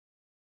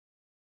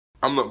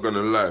I'm not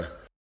gonna lie.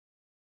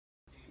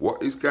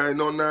 What is going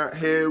on out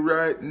here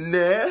right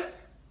now?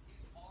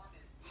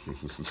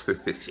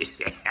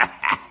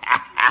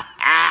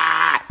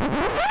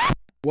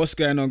 What's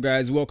going on,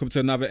 guys? Welcome to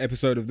another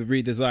episode of the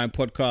Redesign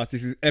Podcast.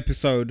 This is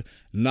episode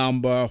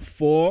number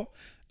 4.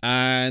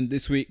 And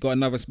this week got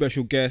another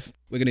special guest.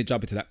 We're going to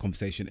jump into that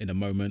conversation in a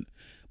moment.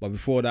 But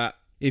before that,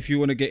 if you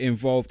want to get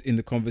involved in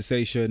the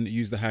conversation,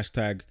 use the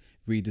hashtag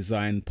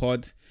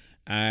RedesignPod.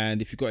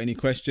 And if you've got any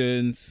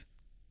questions,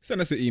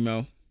 send us an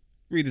email,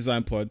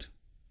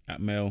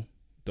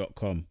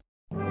 redesignpod@mail.com.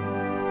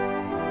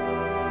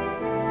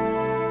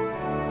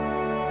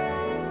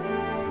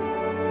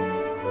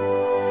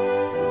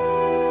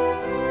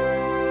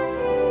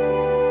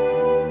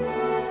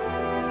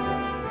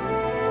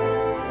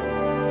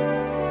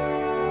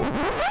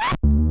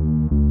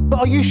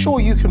 Are you sure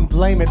you can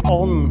blame it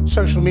on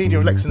social media?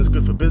 Flexing is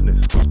good for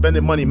business.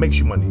 Spending money makes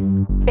you money.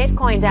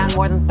 Bitcoin down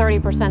more than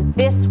 30%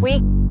 this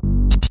week.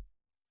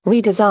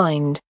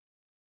 Redesigned.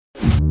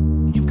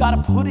 You've got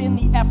to put in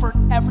the effort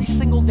every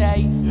single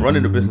day.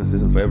 Running a business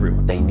isn't for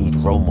everyone. They need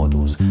role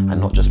models and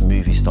not just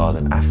movie stars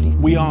and athletes.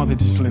 We are the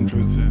digital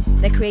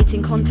influencers. They're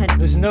creating content.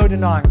 There's no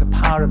denying the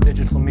power of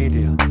digital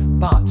media,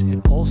 but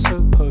it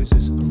also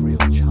poses a real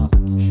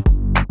challenge.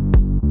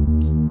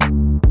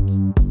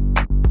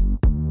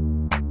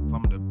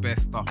 Some of the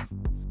best stuff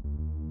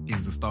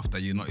is the stuff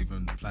that you're not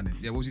even planning.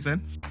 Yeah, what was you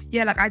saying?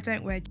 Yeah, like I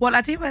don't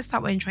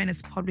start wearing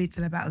trainers probably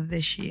till about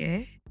this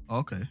year. Oh,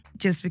 okay.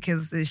 Just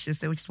because it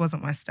just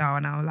wasn't my style,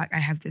 and I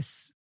have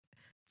this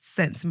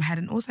sense in my head.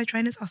 And also,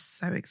 trainers are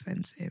so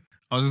expensive.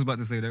 I was just about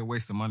to say they're a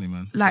waste of money,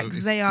 man. Like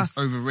So they are it's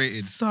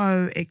overrated.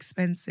 so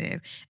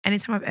expensive.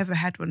 Anytime I've ever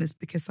had one is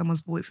because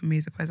someone's bought it for me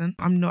as a present.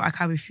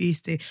 I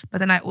refuse to. But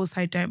then I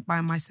also don't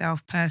buy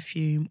myself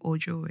perfume or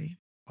jewelry.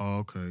 Oh,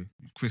 okay.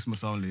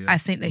 Christmas only. Yeah? I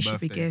think they should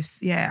be Birthdays.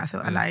 gifts. Yeah, I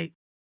thought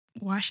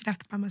why should I have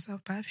to buy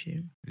myself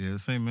perfume? Yeah,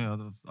 same here.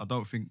 I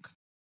don't think.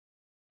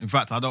 In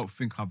fact, I don't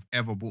think I've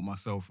ever bought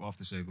myself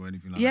aftershave or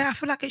anything like that. Yeah, I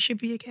feel like it should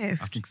be a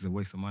gift. I think it's a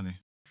waste of money.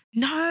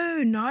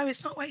 No,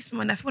 it's not wasting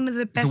money. I think one of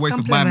the best a waste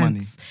of my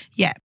compliments.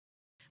 Yeah.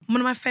 One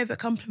of my favourite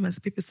compliments,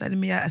 people say to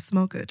me, I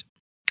smell good.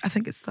 I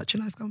think it's such a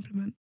nice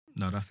compliment.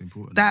 No, that's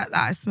important. That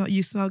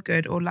you smell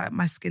good, or like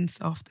my skin's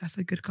soft. That's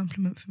a good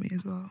compliment for me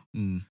as well.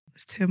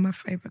 It's two of my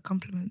favourite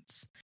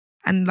compliments.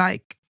 And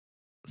like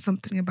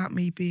something about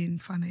me being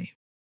funny.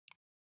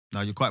 No,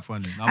 you're quite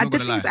funny. No, I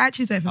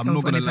actually don't think I'm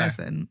a funny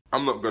person.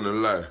 I'm not gonna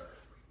lie.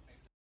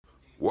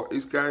 What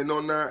is going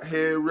on out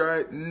here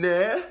right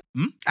now?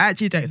 I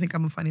actually don't think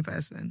I'm a funny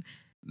person.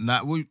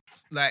 Nah, well,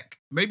 like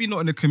maybe not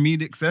in a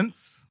comedic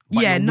sense.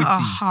 But Yeah, you're not a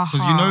witty. ha-ha.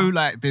 Because you know,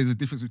 like there's a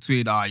difference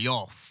between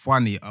you're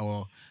funny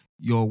or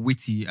you're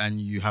witty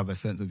and you have a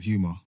sense of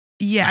humour.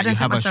 Yeah, Like, I don't you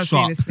take have a myself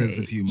sharp seriously. sense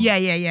of humour.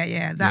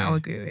 Yeah. That I'll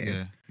agree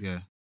with.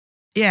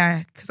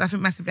 Yeah, because I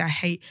think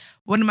massively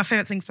one of my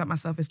favourite things about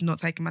myself is not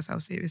taking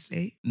myself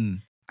seriously.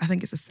 I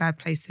think it's a sad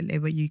place to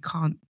live where you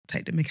can't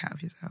take the mick out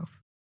of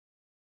yourself.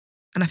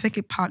 And I think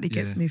it partly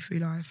gets me through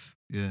life.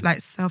 Yeah.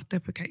 Like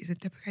self-deprecating. Is it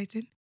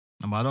deprecating?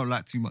 I don't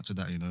like too much of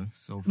that, you know.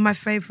 So My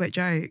favourite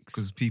jokes.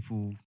 because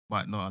people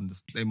might not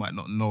understand, they might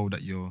not know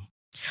that you're.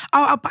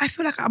 But I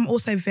feel like I'm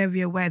also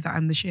very aware that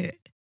I'm the shit.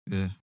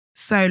 Yeah.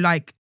 So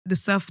like the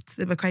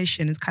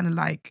self-deprecation is kind of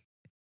like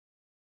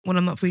when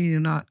I'm not feeling or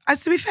not.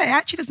 To be fair, it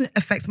actually doesn't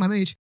affect my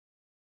mood.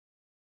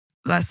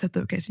 Like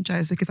self-deprecating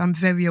jokes, because I'm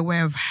very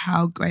aware of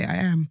how great I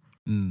am.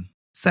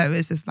 So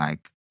it's just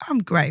like, I'm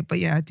great, but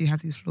yeah, I do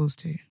have these flaws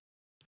too.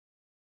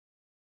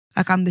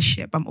 Like I'm the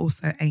shit, but I'm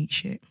also ain't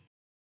shit.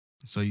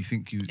 So you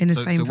think you In the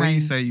so, same so when you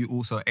vein. say you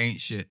also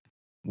ain't shit,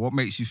 what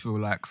makes you feel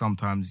like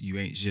sometimes you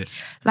ain't shit?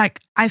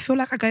 Like I feel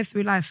like I go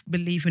through life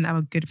believing I'm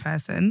a good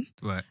person.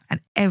 Right. And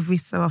every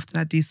so often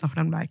I do something,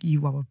 I'm like,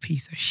 you are a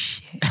piece of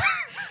shit.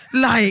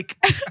 Like,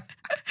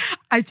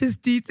 I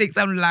just do things,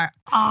 I'm like,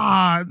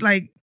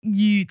 like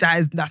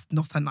that's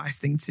not a nice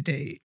thing to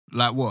do.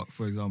 Like what,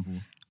 for example?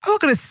 I'm not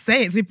going to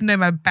say it so people know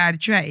my bad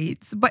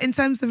traits, but in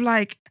terms of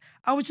like,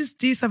 I would just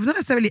do something, not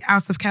necessarily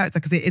out of character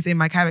because it is in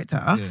my character,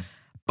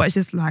 but it's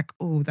just like,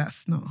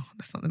 that's not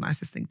the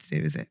nicest thing to do,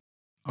 is it?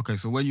 Okay,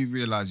 so when you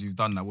realise you've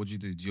done that, what do you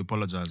do? Do you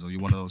apologise, or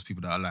you're one of those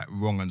people that are like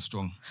wrong and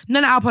strong?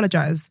 No, I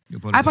apologise. You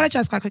apologise? I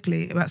apologise quite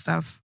quickly about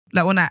stuff.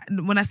 Like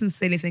when I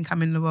sincerely think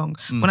I'm in the wrong.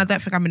 When I don't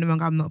think I'm in the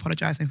wrong, I'm not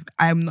apologising.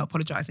 I'm not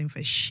apologising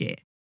for shit.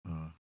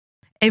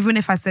 Even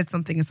if I said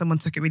something and someone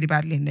took it really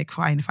badly and they're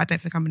crying, if I don't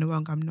think I'm in the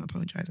wrong, I'm not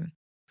apologising.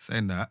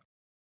 Saying that,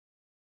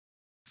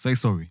 say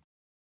sorry.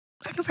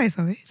 I can say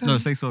sorry. No,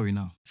 say sorry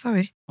now.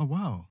 Sorry. Oh,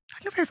 wow.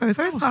 I can say sorry.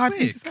 Sorry, That it's was not hard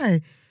thing quick. to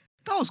say.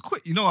 That was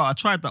quick. You know what? I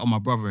tried that on my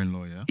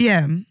brother-in-law, yeah?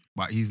 Yeah.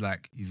 But he's a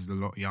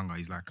lot younger.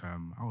 He's like, how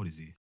old is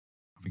he?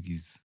 I think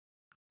he's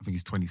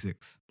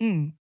 26.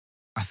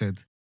 I said,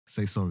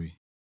 say sorry.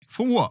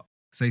 For what?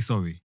 Say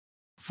sorry.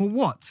 For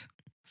what?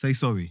 Say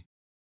sorry.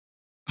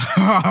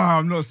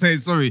 I'm not saying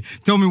sorry.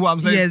 Tell me what I'm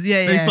saying.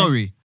 Say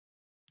sorry.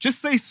 Just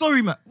say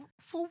sorry, man.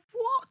 For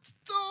what,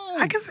 though?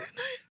 I can say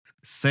no.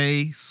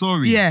 Say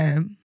sorry. Yeah.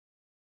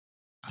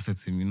 I said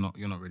to him,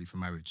 you're not ready for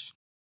marriage.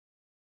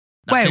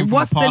 that came Wait, from a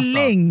what's the pastor.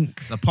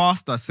 link? The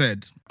pastor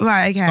said,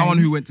 Right, okay. someone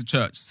who went to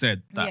church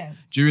said that Yeah.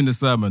 during the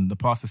sermon, the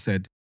pastor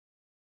said,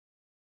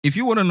 if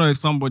you want to know if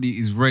somebody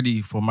is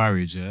ready for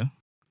marriage, yeah,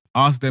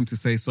 ask them to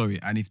say sorry.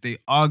 And if they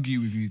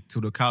argue with you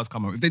till the cows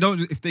come home,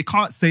 if they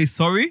can't say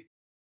sorry,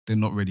 they're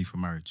not ready for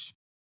marriage.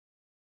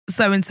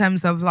 So in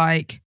terms of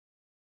like,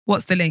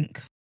 what's the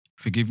link?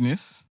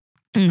 Forgiveness.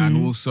 Mm.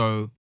 And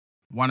also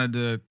one of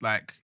the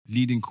like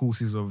leading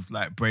causes of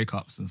like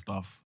breakups and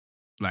stuff,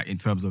 like in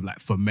terms of like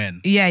for men.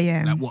 Yeah,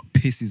 yeah. Like what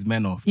pisses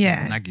men off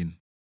Yeah. is nagging.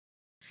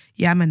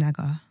 Yeah, I'm a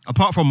nagger.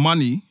 Apart from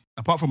money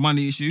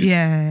issues,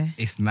 Yeah.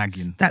 it's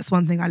nagging. That's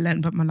one thing I learned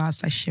about my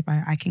last relationship.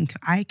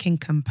 I can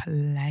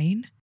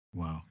complain.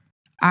 Wow.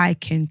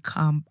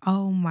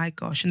 Oh my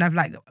gosh. And I've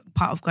like,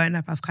 part of growing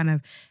up, I've kind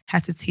of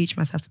had to teach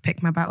myself to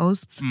pick my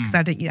battles because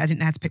I didn't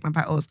know how to pick my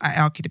battles. I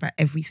argued about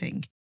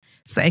everything.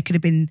 So it could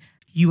have been,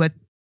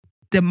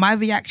 my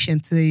reaction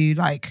to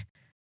like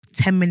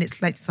 10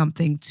 minutes late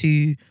something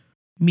to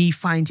me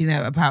finding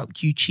out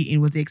about you cheating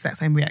was the exact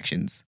same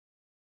reactions.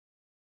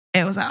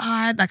 It was like,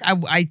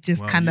 I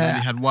just kind of... You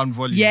only had one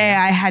volume.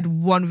 Yeah, I had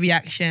one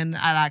reaction.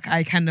 I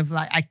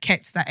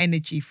kept that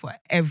energy for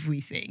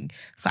everything.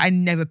 So I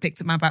never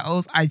picked up my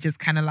battles. I just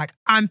kind of like,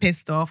 I'm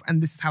pissed off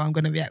and this is how I'm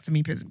going to react to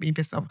me being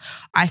pissed off.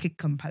 I could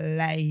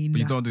complain.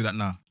 But you don't do that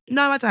now.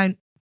 No, I don't.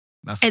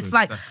 That's It's good.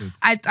 like, That's good.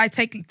 I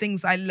take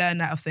things I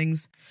learn out of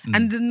things.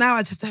 And now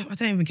I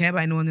don't even care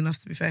about anyone enough,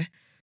 to be fair.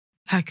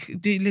 Like,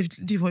 do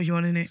what you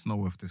want in it. It's not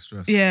worth the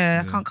stress.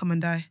 Yeah, I can't come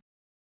and die.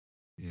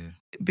 Yeah.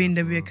 Being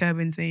the For real.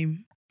 recurring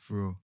theme. For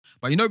real.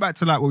 But you know, back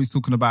to like what we was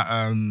talking about,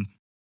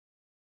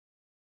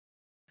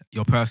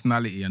 your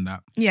personality and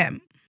that. Yeah.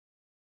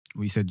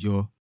 We said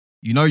you're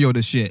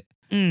the shit,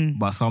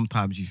 but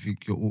sometimes you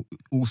think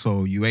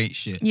you ain't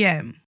shit.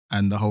 Yeah.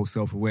 And the whole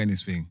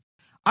self-awareness thing.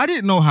 I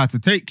didn't know how to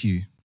take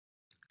you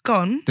Go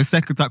on. the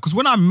second time. Because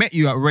when I met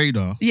you at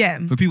Radar, Yeah.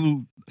 for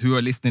people who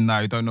are listening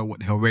now who don't know what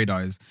the hell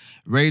Radar is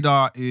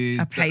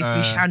A place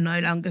we shall no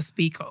longer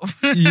speak of.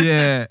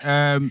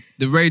 yeah,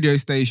 the radio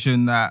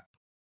station that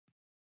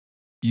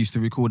used to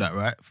record that,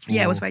 right?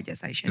 Yeah, it was For radio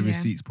station. the Yeah.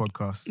 Receipts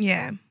podcast.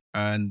 Yeah.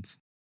 And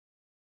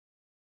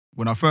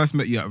when I first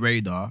met you at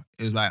Radar,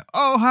 it was like,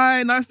 oh,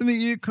 hi, nice to meet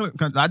you.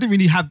 I didn't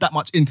really have that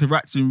much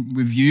interaction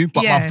with you,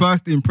 but my Yeah.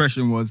 first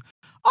impression was,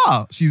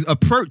 she's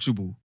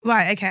approachable.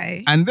 Right,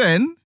 okay. And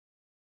then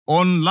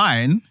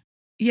online,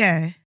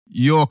 Yeah.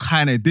 you're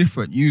kind of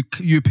different. You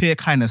appear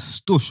kind of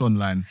stush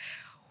online.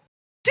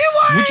 Do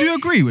I? Would you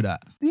agree with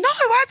that? No,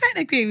 I don't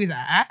agree with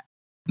that.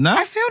 No?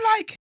 I feel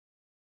like,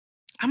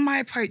 am I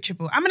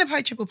approachable? I'm an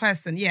approachable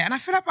person, yeah. And I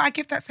feel like I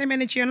give that same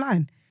energy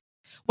online.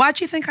 Why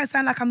do you think I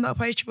sound like I'm not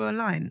approachable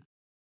online?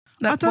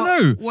 Like, I don't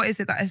know. What is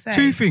it that I say?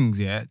 Two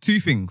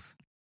things.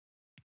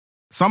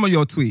 Some of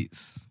your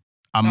tweets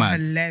are mad.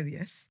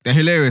 Hilarious. They're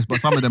hilarious, but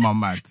some of them are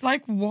mad.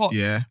 Like what?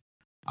 Yeah.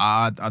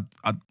 I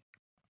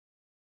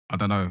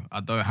don't know. I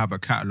don't have a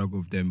catalogue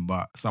of them,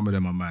 but some of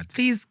them are mad.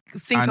 Please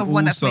think And of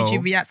one that's made also- you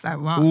react like,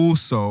 wow.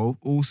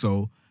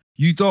 Also,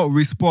 you don't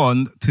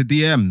respond to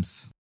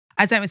DMs.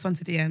 I don't respond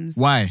to DMs.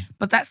 Why?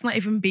 But that's not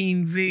even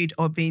being rude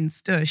or being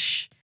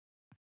stush.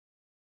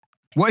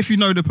 What if you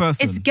know the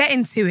person? It's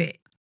getting to it.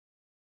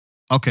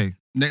 Okay,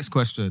 next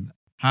question.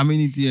 How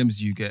many DMs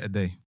do you get a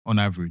day on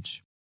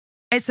average?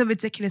 It's a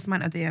ridiculous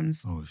amount of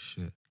DMs. Oh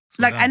shit.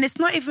 Like, and it's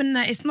not even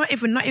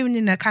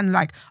in a kind of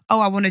like,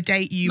 oh, I want to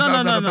date you, No,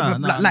 blah, no, blah, no, blah, no, blah,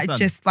 no, I blah, like understand.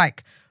 just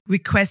like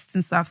requests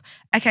and stuff.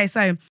 Okay,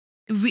 so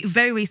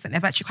very recently,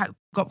 I've actually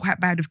got quite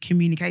bad with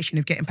communication,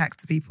 of getting back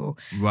to people.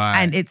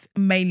 Right. And it's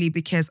mainly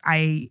because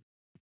I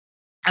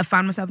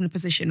found myself in a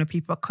position where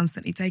people are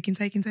constantly taking.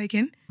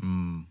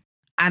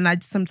 And I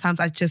sometimes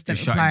just don't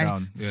You're shutting reply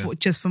down, yeah.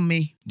 just for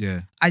me.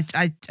 Yeah. I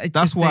That's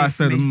just why do I it for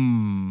said,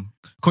 me.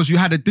 because you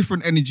had a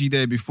different energy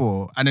there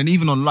before. And then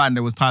even online,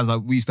 there was times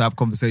like we used to have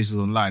conversations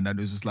online and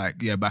it was just like,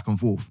 yeah, back and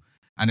forth.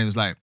 And it was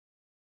like,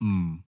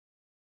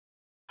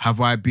 have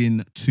I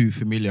been too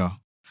familiar?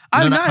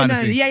 Oh, that kind of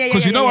no. thing. Yeah.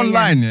 Because you know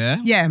online, yeah,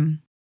 Yeah.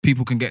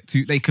 people can get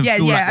too, they can Yeah,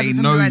 feel yeah, like they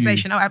know you.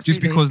 familiarisation. Oh, Just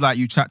absolutely. because like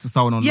you chat to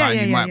someone online,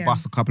 Yeah, you might yeah.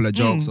 bust a couple of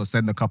jokes or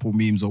send a couple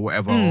memes or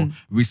whatever or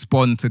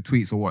respond to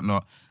tweets or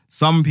whatnot.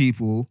 Some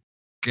people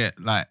get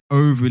like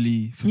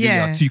overly familiar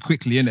Yeah. too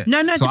quickly, innit?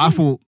 No, So the I thing-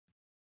 thought,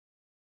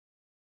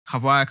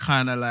 have I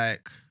kind of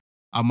like,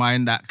 am I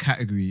in that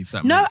category, if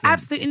that No, makes sense?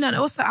 absolutely not.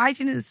 Also, I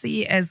didn't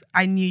see it as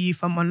I knew you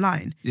from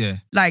online. Yeah,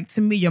 Like,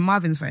 to me, you're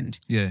Marvin's friend.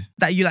 yeah.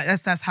 That you like,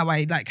 that's how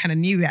I like kind of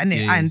knew it,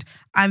 innit? Yeah. And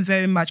I'm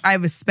very much, I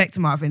respect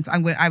Marvin. So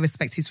I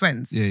respect his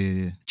friends. Yeah.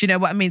 Do you know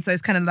what I mean? So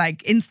it's kind of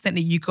like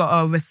instantly you got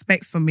a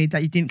respect from me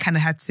that you didn't kind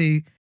of have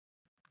to.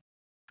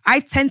 I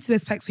tend to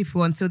respect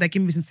people until they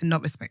give me reason to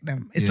not respect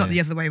them. It's not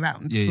Yeah. the other way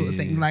around, Yeah, sort of yeah,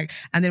 thing. yeah. Like,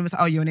 and then it was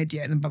like, oh, you're an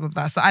idiot and blah blah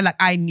blah. So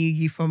I knew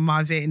you from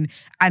Marvin,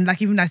 and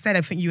like even I said,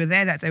 I think you were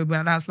there that day,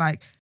 but I was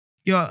like,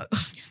 you're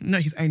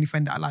not his only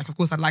friend that I like. Of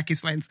course, I like his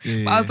friends,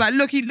 Yeah, but I was yeah. like,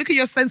 look at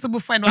your sensible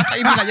friend. Why can't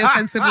you be like your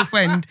sensible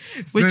friend?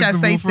 Which I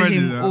say Sensible to friend,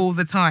 him you know? all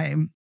the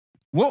time.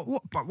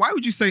 What? But why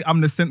would you say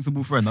I'm the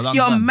sensible friend? I don't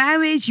You're understand.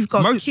 married, you've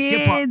got Yeah, but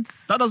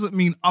kids. that doesn't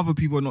mean other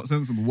people are not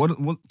sensible. What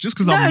just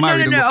because I'm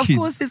married and got Of kids,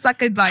 course, it's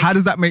like a how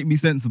does that make me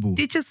sensible?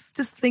 It's just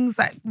things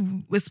that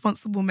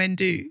responsible men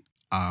do.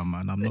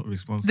 Man, I'm not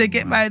responsible. They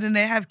get man. married and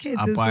they have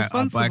kids. It's I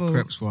responsible. buy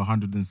crepes for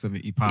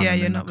 £170. Yeah, and you're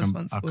then not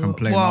responsible. I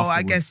complain well, afterwards.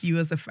 I guess you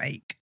was a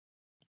fake.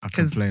 I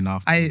complain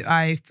afterwards.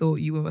 I thought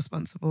you were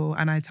responsible,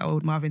 and I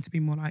told Marvin to be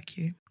more like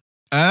you.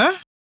 No,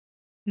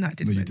 No, I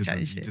didn't. you I'm didn't.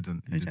 chatting You shit.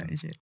 didn't. I'm chatting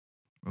shit.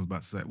 I was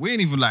about to say we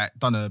ain't even like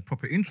done a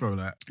proper intro.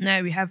 Like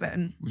No, we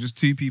haven't. we're just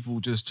two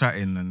people just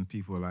chatting, and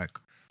people are like,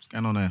 "What's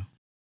going on there?"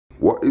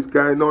 What is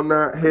going on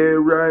out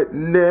here right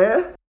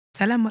now?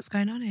 Tell them what's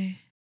going on here.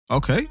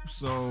 Okay,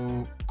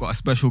 so got a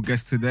special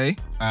guest today,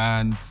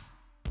 and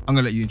I'm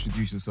gonna let you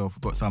introduce yourself.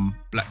 We've got some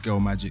black girl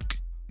magic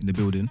in the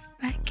building.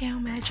 Black Girl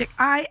Magic.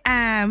 I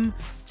am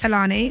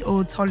Talani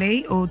or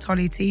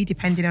Tolly T,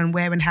 depending on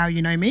where and how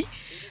you know me.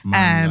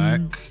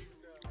 I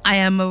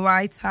am a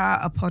writer,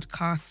 a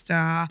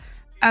podcaster,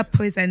 a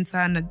presenter,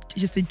 and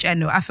just a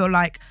general. I feel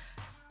like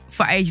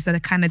for ages that I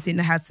kind of didn't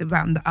know how to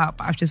round that up.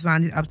 I've just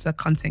rounded up to a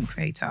content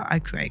creator. I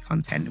create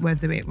content,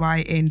 whether it's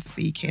writing,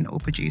 speaking, or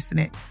producing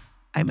it.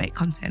 I make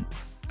content.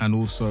 And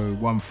also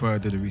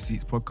 1/3 of the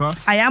Receipts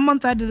podcast. I am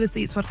 1/3 of the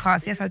Receipts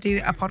podcast. Yes, I do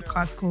a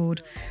podcast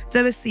called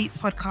The Receipts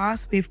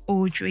Podcast with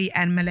Audrey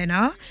and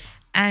Melina.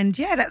 And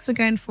yeah, that's been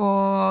going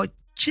for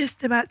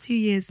just about 2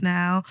 years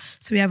now.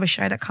 So we have a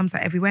show that comes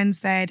out every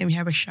Wednesday. Then we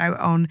have a show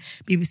on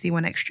BBC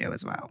One Extra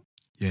as well.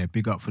 Yeah,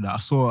 big up for that. I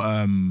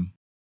saw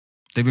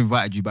they've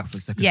invited you back for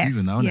the second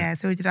season now, yeah.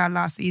 So we did our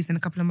last season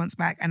a couple of months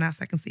back, and our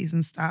second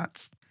season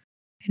starts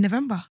in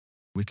November.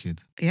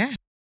 Wicked. Yeah.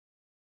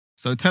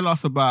 So tell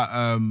us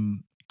about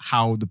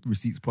how the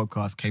Receipts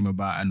podcast came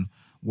about and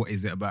what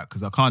is it about?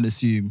 Because I can't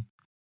assume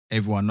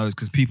everyone knows,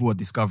 because people are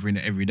discovering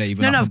it every day.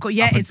 Even No, of course.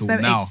 Yeah, it's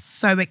now.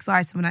 so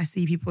exciting when I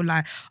see people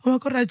like, oh my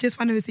God, I just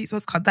found a Receipts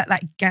podcast. That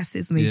like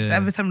gasses me. Yeah. So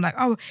every time I'm like,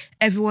 oh,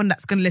 everyone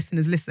that's going to listen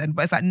has listened.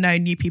 But it's like, no,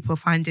 new people are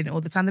finding it all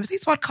the time. The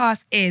Receipts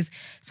podcast is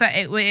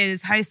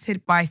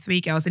hosted by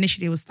 3 girls.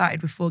 Initially, it was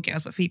started with 4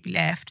 girls, but Phoebe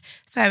left.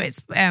 So it's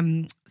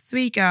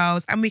 3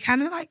 girls, and we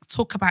kind of like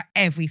talk about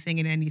everything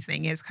and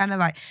anything. It's kind of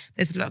like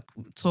there's a lot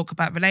of talk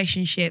about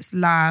relationships,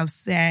 love,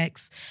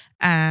 sex.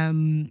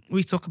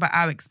 We talk about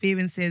our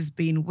experiences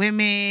being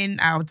women,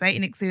 our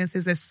dating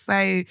experiences. There's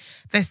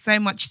so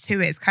much to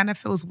it. It kind of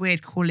feels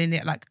weird calling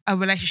it like a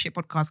relationship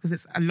podcast because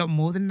it's a lot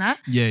more than that.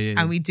 Yeah.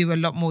 And we do a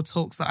lot more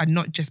talks that are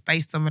not just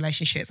based on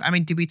relationships. I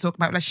mean, do we talk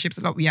about relationships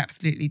a lot? We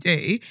absolutely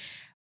do.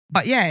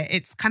 But yeah,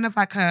 it's kind of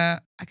like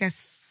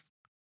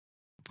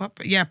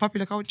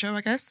popular culture,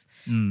 I guess,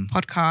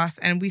 podcast.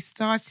 And we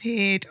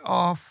started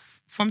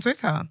off from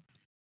Twitter.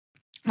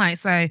 Like,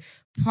 so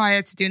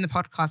prior to doing the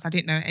podcast, I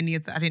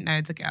didn't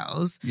know the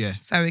girls. Yeah.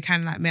 So we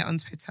kind of like met on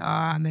Twitter,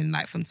 and then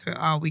like from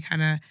Twitter, we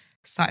kind of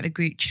started a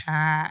group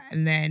chat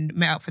and then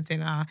met up for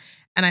dinner.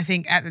 And I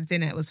think at the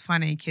dinner, it was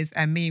funny because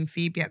me and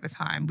Phoebe at the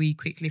time, we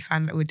quickly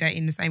found that we were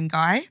dating the same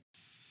guy.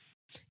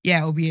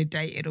 Yeah, or we had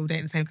dated or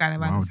dating the same guy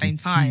around the same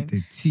time.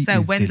 The tea So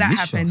is when that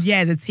delicious. happened,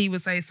 yeah, the tea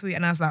was so sweet.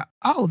 And I was like,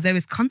 oh, there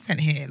is content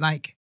here,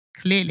 like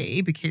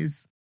clearly,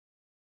 because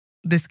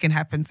this can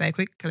happen so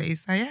quickly.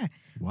 So yeah,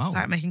 Wow.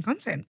 start making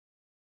content.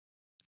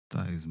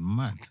 That is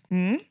mad.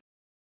 Mm-hmm.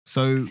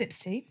 So Sips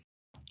tea.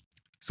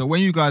 So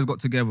when you guys got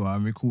together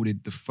and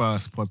recorded the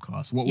first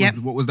podcast, what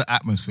was the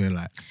atmosphere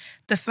like?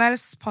 The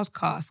first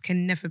podcast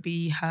can never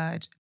be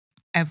heard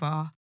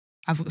ever.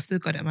 I've still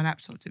got it on my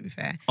laptop, to be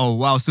fair. Oh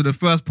wow! So the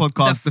first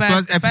podcast, the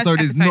first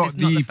episode is not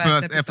the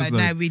first episode.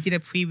 No, we did a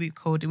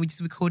pre-record and we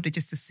just recorded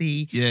just to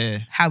see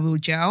how we'll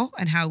gel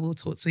and how we'll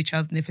talk to each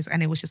other.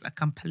 And it was just a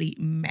complete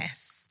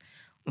mess.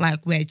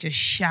 Like we're just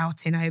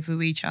shouting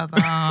over each other.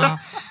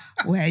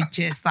 We're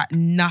just like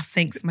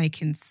nothing's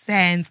making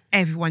sense.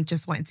 Everyone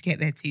just wanted to get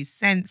their 2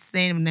 cents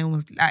in, and then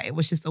it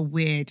was just a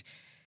weird.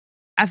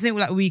 I think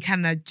like we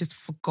kind of just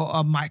forgot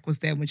our mic was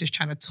there and we're just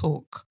trying to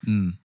talk.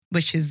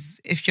 Which is,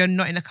 if you're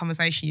not in a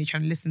conversation, you're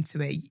trying to listen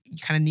to it, you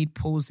kind of need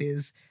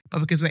pauses. But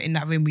because we're in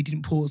that room, we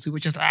didn't pause. We were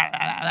just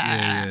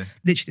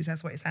literally,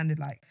 that's what it sounded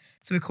like.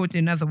 So we recorded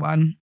another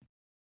one.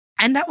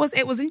 And it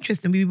was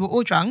interesting. We were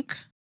all drunk.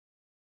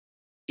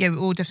 Yeah, we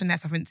all definitely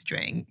had something to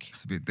drink.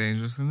 It's a bit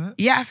dangerous, isn't it?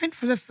 Yeah, I think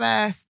for the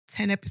first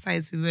 10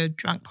 episodes, we were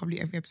drunk probably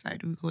every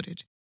episode we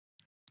recorded.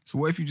 So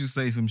what if you just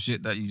say some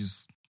shit that you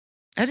just...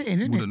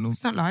 Editing, isn't it? Wouldn't know.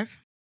 It's not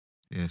live.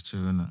 Yeah, it's true,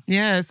 isn't it?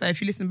 Yeah, so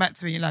if you listen back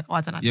to it, you're like, oh,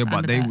 I don't understand. Yeah,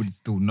 but they that. would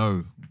still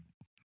know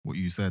what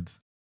you said.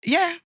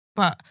 Yeah,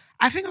 but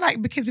I think like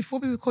because before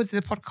we recorded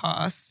the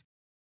podcast,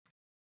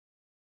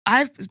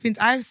 I've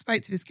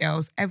spoke to these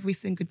girls every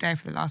single day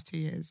for the last 2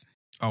 years.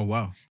 Oh,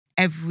 wow.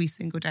 Every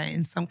single day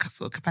in some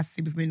sort of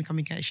capacity within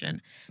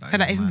communication. That So is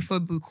that even mad. before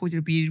we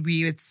recorded,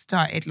 we had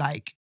started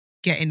like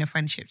getting a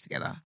friendship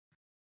together.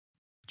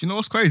 Do you know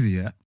what's crazy,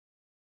 yeah?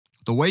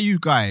 The way you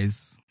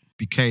guys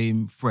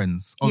became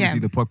friends, obviously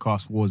Yeah. the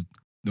podcast was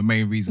the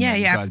main reason Yeah, that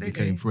you yeah, guys absolutely.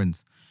 became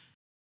friends.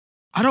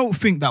 I don't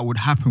think that would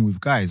happen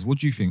with guys. What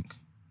do you think?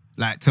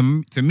 Like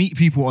to meet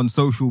people on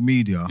social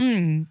media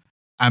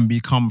and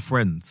become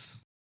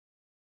friends.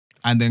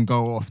 and then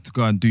go off to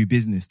go and do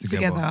business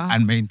together.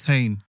 And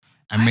maintain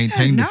I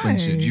the don't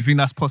friendship. know. Do you think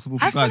that's possible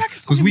for I feel guys? like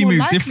it's Because we more move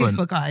likely different.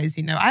 for guys,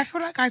 you know. I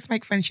feel like guys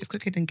make friendships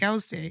quicker than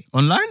girls do.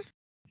 Online?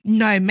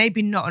 No,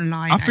 maybe not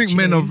online. I think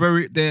men are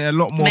they're a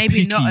lot more Maybe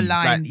picky. not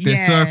aligned, Like, their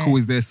yeah. circle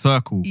is their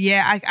circle.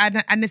 Yeah,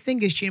 and the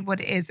thing is, you know what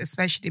it is,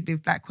 especially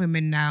with black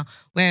women now,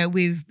 where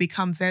we've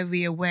become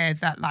very aware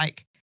that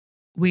like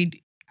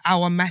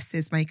our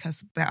masses make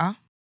us better.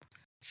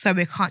 So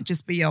it can't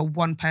just be a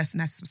one person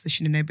has a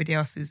position and nobody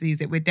else is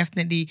either.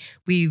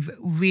 We've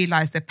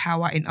realised the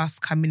power in us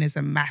coming as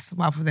a mass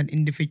rather than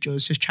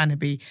individuals just trying to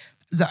be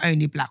the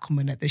only black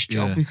woman at this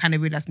job. Yeah. We kind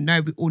of realised,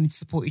 no, we all need to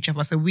support each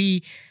other. So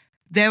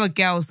there are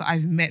girls that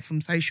I've met from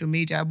social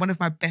media. One of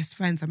my best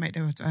friends, I met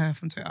her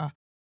from Twitter.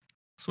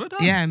 Swear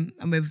down. Yeah,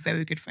 and we're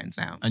very good friends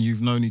now. And you've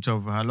known each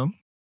other for how long?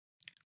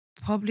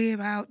 Probably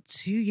about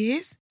 2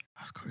 years.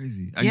 That's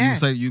crazy. And Yeah. you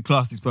say you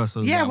class this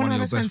person as Yeah, like one of my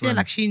best friends. Yeah,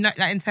 like she know,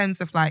 like in terms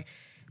of like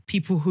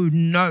people who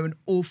know an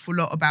awful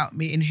lot about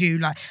me and who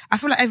like I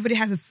feel like everybody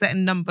has a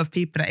certain number of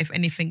people that if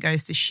anything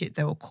goes to shit,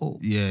 they will call.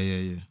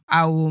 Yeah.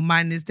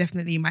 Mine is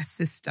definitely my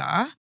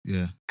sister,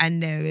 Yeah.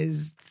 and there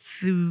is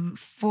 4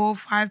 or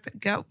 5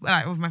 girls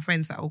like with my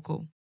friends that will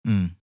call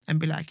Mm. and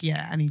be like,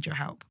 yeah, I need your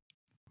help,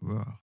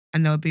 Wow.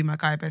 and there'll be my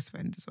guy best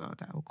friend as well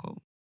that will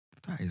call.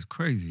 That is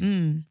crazy.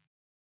 Mm.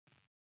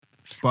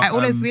 But, I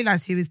always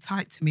realise who is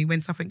tight to me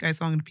when something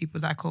goes wrong with the people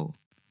that I call.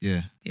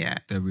 Yeah. Yeah.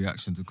 Their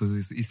reaction to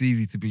because it's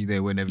easy to be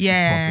there when everything's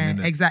Yeah,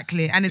 popping, innit?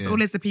 exactly. And it's Yeah.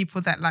 always the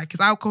people that like, because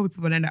I'll call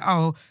people and then,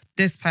 oh,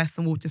 this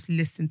person will just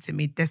listen to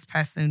me. This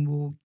person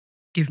will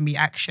give me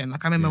action.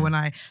 Like I remember Yeah. when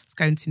I was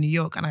going to New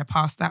York and I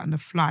passed out on the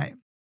flight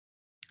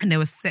and there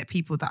were set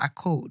people that I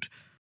called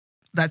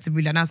that to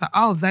be, and I was like,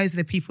 oh, those are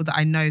the people that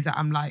I know that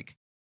I'm like,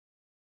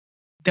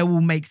 they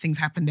will make things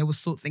happen. They will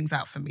sort things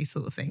out for me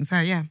sort of thing. So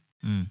yeah,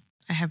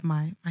 I have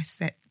my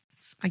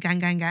sets, my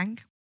gang.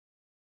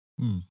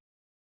 Mm.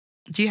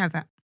 Do you have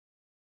that?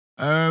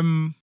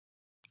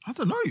 I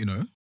don't know, you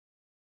know.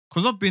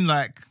 Because I've been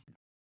like,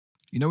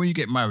 you know, when you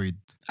get married,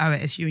 Oh,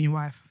 it's you and your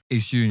wife.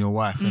 it's you and your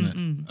wife, innit?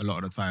 Mm-mm. A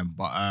lot of the time.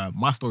 But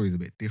my story is a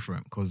bit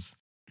different because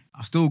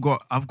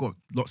I've got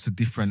lots of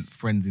different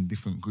friends in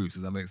different groups.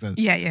 Does that make sense?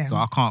 Yeah. So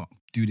I can't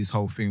do this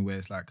whole thing where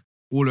it's like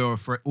all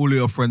of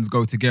your friends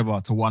go together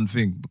to one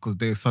thing because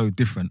they're so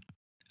different.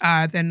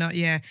 They're not,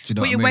 yeah. Do you know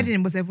But what your I mean?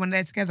 wedding, was everyone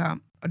there together?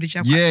 Or did you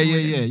have quite Yeah. a small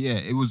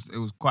wedding? It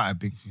was quite a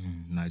big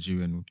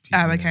Nigerian.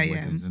 Oh, okay, yeah.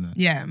 weddings, innit?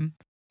 Yeah.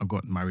 I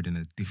got married in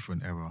a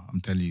different era. I'm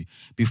telling you,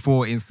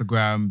 before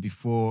Instagram,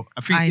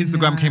 I think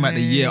Instagram came out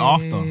the year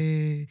after.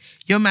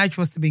 Your marriage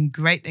must have been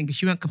great then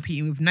because you weren't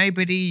competing with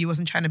nobody. You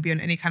wasn't trying to be on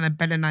any kind of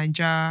Bella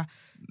Ninja.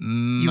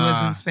 You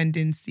wasn't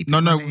spending stupid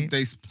money.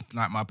 they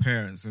like my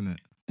parents, innit?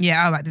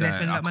 Yeah, all right. Then they That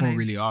spend a I lot of money. couldn't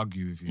really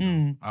argue with, you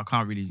know. I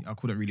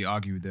couldn't really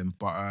argue with them.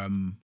 But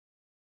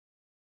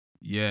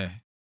yeah,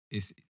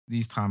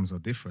 these times are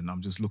different.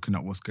 I'm just looking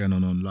at what's going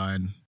on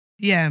online,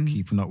 Yeah.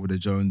 keeping up with the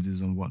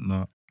Joneses and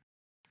whatnot.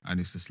 And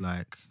it's just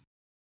like,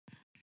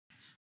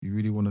 you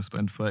really want to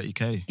spend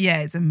 30K?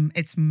 Yeah,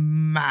 it's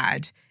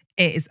mad.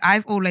 It is.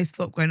 I've always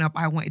thought growing up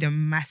I wanted a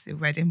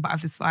massive wedding, but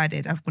I've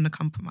decided I'm going to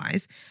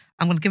compromise.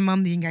 I'm going to give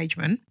mum the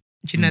engagement.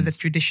 Do you know that's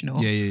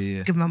traditional?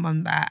 Yeah. Give my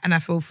mum that. And I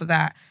feel for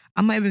that,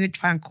 I'm not even going to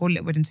try and call it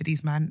a wedding to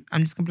these man.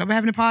 I'm just going to be like, we're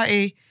having a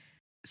party.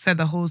 So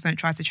the halls don't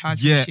try to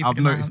charge me Yeah, stupid I've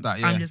noticed amounts. that,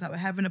 yeah. I'm just like, we're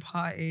having a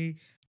party.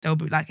 They'll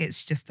be like,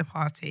 it's just a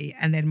party.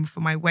 And then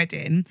for my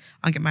wedding,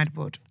 I'll get married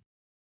abroad.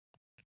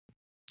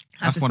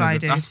 I've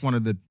decided. That's one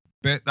of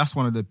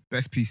the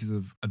best pieces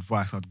of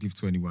advice I'd give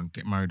to anyone.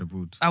 Get married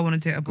abroad. I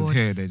want to do it Because abroad.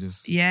 here they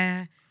just...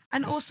 Yeah.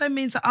 And also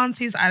means that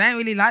aunties I don't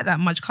really like that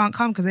much can't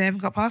come because they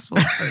haven't got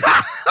passports. So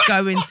it's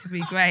going to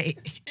be great.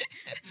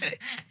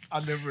 I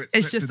never expected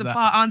It's just the that.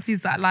 part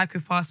aunties that I like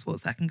with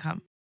passports that can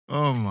come.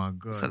 Oh my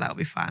God. So that'll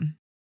be fun.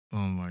 Oh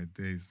my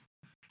days.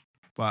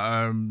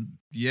 But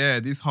yeah,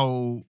 this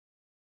whole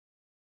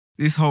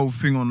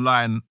thing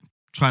online,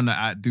 trying to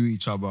outdo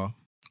each other,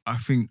 I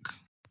think,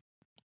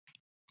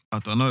 I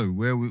don't know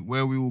where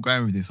we all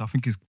going with this. I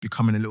think it's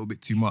becoming a little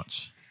bit too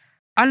much.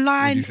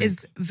 Online What do you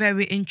is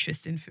very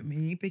interesting for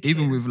me because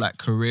Even with like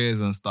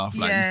careers and stuff,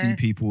 like Yeah. you see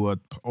people are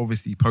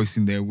obviously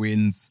posting their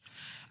wins.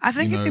 I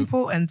think you it's know.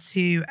 important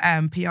to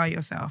PR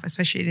yourself,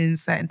 especially in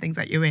certain things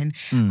that you're in.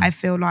 Mm. I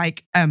feel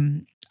like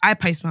I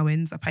post my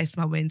wins.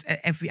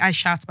 I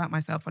shout about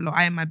myself a lot.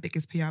 I am my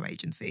biggest PR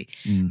agency.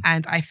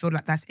 And I feel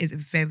like that is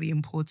very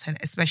important,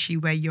 especially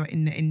where you're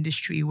in the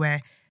industry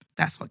where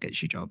that's what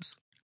gets you jobs.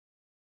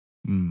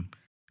 Mm.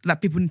 Like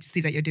people need to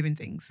see that you're doing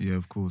things. Yeah,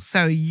 of course.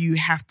 So you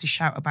have to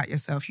shout about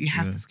yourself. You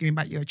have to scream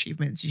about your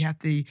achievements. You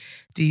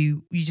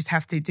just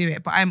have to do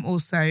it. But I'm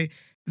also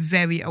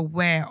very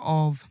aware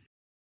of,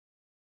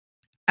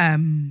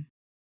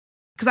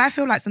 because I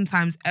feel like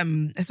sometimes,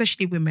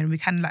 especially women,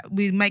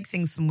 we make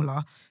things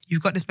smaller.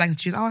 You've got this blanket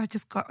to choose. Oh, I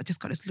just got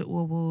this little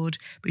award.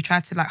 We try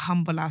to like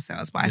humble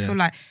ourselves. But I feel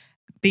like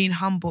being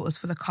humble is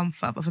for the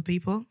comfort of other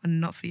people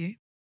and not for you.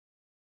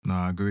 No,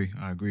 I agree.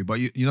 But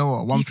you know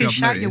what? One You thing can I've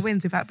shout noticed, your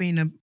wins without being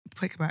a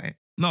prick about it.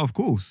 No, of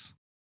course.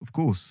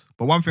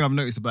 But one thing I've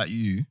noticed about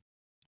you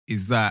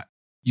is that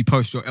you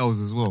post your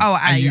L's as well. Oh,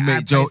 and you I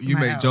make joke, post you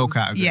my make joke Ls.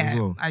 out of it as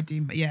well. I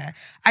do. But yeah,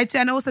 I do,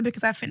 and also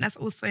because I think that's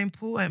also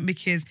important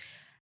because,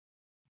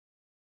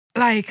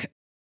 like,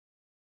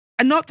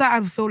 and not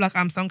that I feel like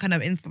I'm some kind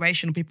of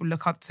inspirational, people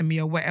look up to me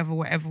or whatever.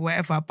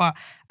 But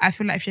I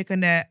feel like if you're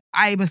gonna,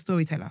 I'm a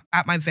storyteller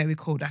at my very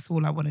core. That's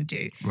all I want to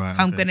do. Right, if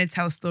I'm okay. gonna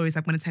tell stories,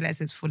 I'm gonna tell it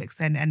to its full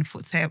extent and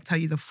tell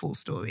you the full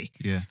story.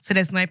 Yeah. So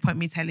there's no point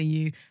me telling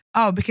you,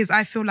 because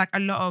I feel like a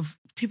lot of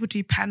people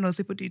do panels,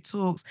 people do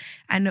talks,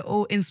 and they're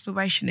all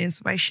inspiration,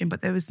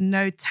 but there is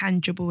no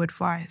tangible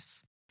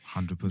advice.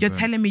 100%. You're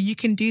telling me you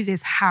can do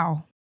this.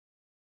 How?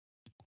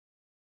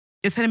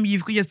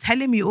 You're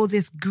telling me all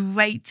these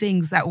great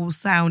things that will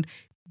sound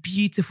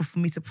beautiful for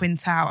me to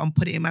print out and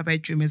put it in my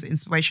bedroom as an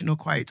inspirational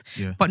quote.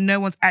 Yeah. But no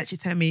one's actually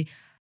telling me,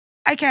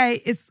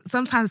 okay,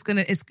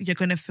 you're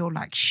gonna feel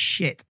like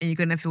shit and you're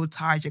gonna feel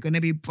tired, you're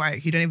gonna be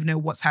broke, you don't even know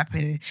what's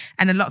happening.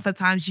 And a lot of the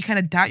times you kind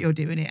of doubt you're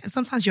doing it. And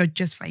sometimes you're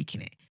just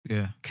faking it.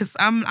 Yeah. Because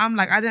I'm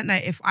like, I don't know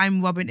if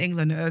I'm robbing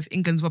England or if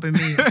England's robbing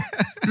me.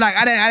 Like,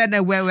 I don't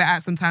know where we're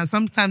at sometimes.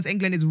 Sometimes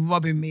England is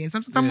robbing me and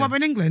sometimes I'm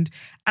robbing England.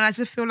 And I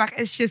just feel like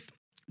it's just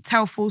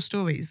tell full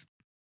stories.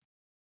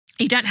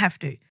 You don't have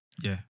to.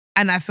 Yeah.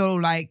 And I feel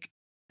like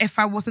if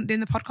I wasn't doing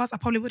the podcast, I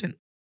probably wouldn't.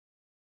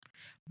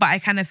 But I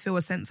kind of feel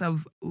a sense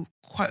of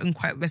quote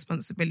unquote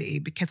responsibility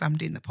because I'm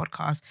doing the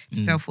podcast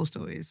to tell full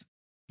stories.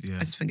 Yeah.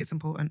 I just think it's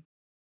important.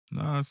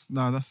 That's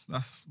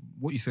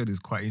what you said is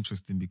quite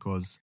interesting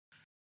because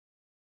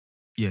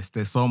yes,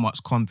 there's so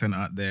much content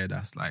out there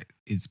that's like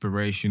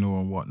inspirational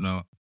and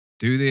whatnot.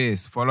 Do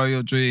this, follow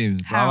your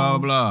dreams, blah, blah,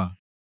 blah.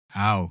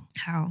 How?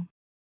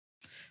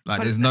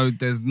 Like there's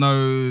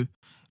no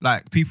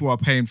like people are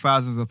paying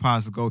thousands of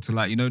pounds to go to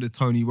like, you know, the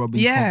Tony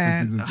Robbins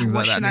conferences and things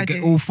like that. They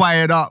get all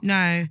fired up.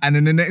 No. And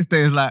then the next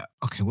day is like,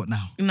 okay, what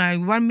now? No,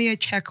 run me a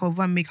check or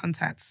run me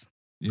contacts.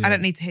 Yeah. I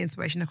don't need to hear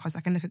inspiration across. I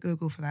can look at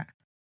Google for that.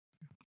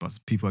 But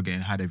people are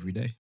getting had every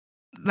day.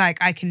 Like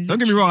I can Don't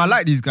get me wrong, I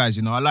like these guys,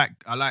 you know. I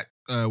like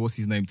what's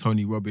his name?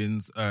 Tony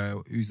Robbins.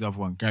 Who's the other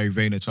one? Gary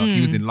Vaynerchuk. He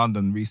was in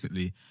London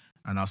recently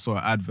and I saw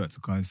an advert to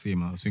go and see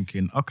him. I was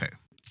thinking, okay,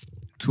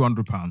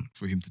 £200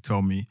 for him to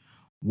tell me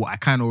what I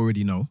kind of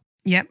already know.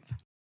 Yep.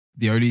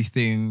 The only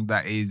thing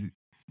that is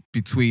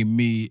between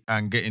me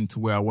and getting to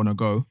where I want to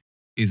go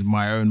is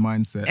my own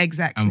mindset.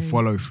 Exactly. And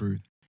follow through.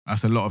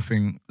 That's a lot of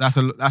thing. That's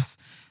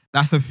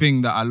a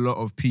thing that a lot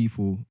of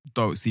people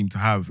don't seem to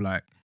have.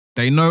 Like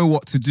they know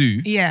what to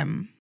do. Yeah.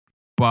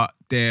 But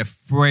they're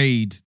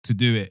afraid to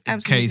do it in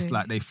Absolutely. case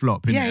like they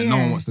flop. Innit? Yeah, And no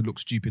one wants to look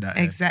stupid at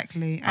it.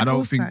 Exactly. I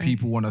don't think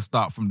people want to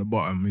start from the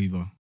bottom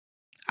either.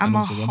 I'm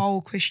a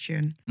whole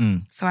Christian.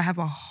 So I have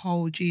a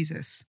whole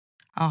Jesus,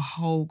 a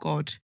whole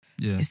God.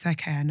 Yeah. It's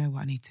okay, I know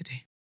what I need to do.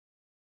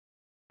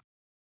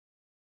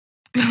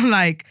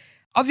 Like,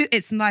 obviously,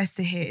 it's nice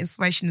to hear.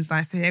 Inspiration is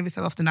nice to hear. Every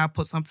so often I'll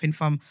put something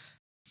from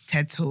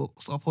TED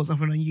Talks or put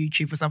something on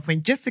YouTube or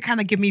something just to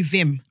kind of give me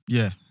vim.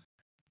 Yeah.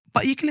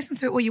 But you can listen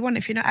to it all you want.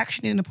 If you're not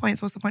actioning the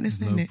points, what's the point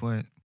listening to it?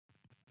 Point.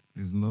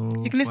 There's no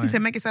You can listen to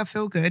it, make yourself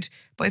feel good.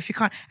 But if you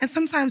can't, and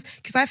sometimes,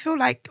 because I feel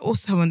like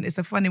also, and it's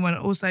a funny one,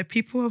 also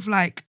people have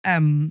like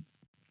done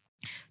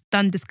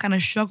this kind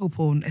of struggle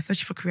porn,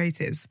 especially for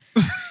creatives.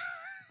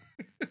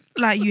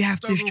 Like you have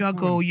to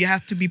struggle, you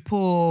have to be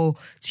poor,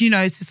 you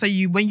know, so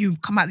you when you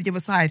come out the other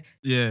side.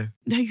 Yeah.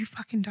 No, you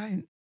fucking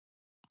don't.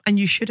 And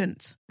you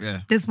shouldn't.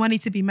 Yeah. There's money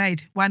to be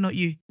made. Why not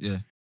you? Yeah.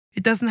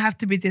 It doesn't have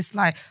to be this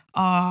like,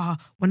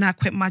 when I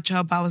quit my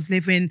job, I was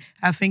living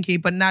thinking,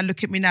 but now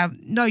look at me now.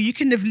 No, you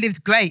can have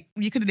lived great.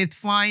 You could have lived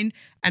fine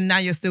and now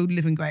you're still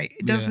living great.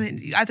 It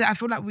doesn't, I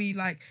feel like we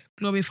like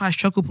glorify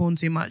struggle porn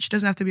too much. It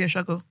doesn't have to be a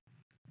struggle.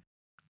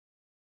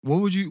 What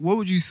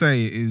would you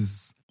say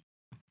is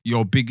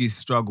your biggest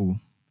struggle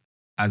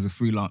as a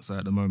freelancer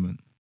at the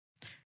moment?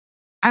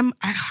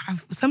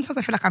 Sometimes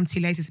I feel like I'm too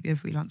lazy to be a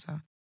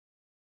freelancer.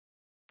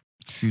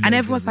 And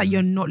everyone's like,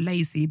 you're not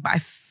lazy, but I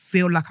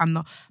feel like I'm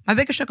not. My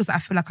biggest struggle is that I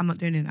feel like I'm not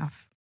doing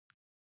enough.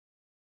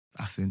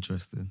 That's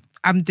interesting.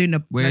 I'm doing a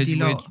bloody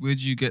lot. Where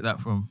do you get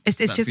that from?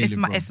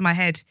 It's my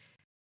head.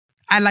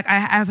 I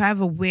have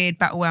a weird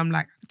battle where I'm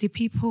like, do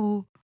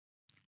people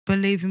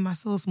believe in my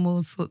source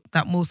more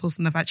source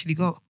than I've actually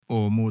got?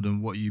 Or more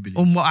than what you believe?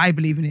 Or what I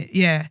believe in it,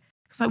 yeah.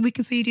 It's like, we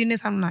can see you doing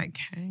this. I'm like,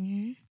 can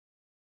you?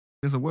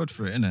 There's a word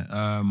for it, isn't it?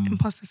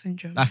 Imposter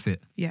syndrome. That's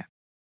it. Yeah.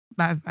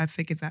 But I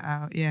figured that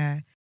out,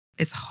 yeah.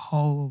 It's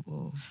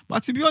horrible.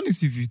 But to be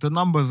honest with you, the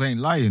numbers ain't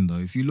lying though,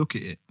 if you look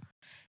at it.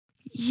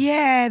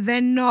 Yeah,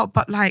 they're not,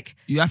 but like...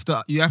 You have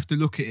to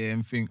look at it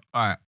and think,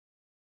 all right,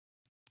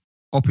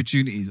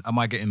 opportunities, am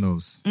I getting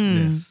those?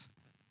 Yes.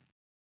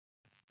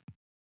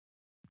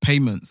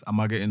 Payments, am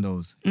I getting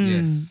those?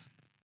 Yes.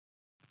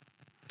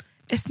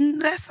 It's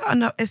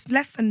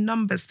less a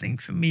numbers thing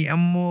for me and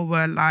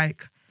more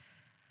like...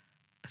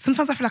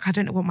 Sometimes I feel like I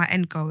don't know what my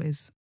end goal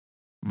is.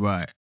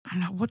 Right. I'm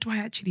like, what do I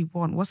actually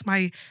want? What's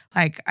my,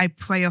 like, I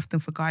pray often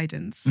for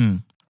guidance.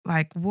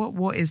 Like,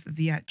 what is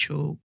the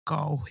actual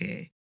goal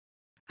here?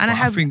 And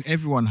I think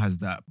everyone has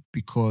that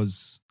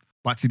because,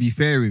 but to be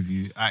fair with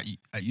you, at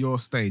your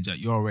stage, at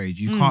your age,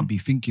 you can't be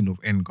thinking of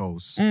end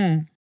goals.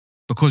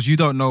 Because you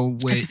don't know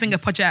where... If you think a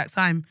project at a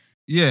time.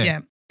 Yeah. Yeah.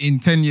 In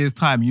 10 years'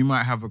 time, you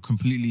might have a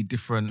completely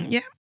different...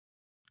 Yeah.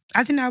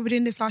 I didn't know I was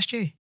doing this last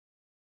year.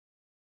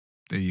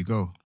 There you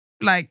go.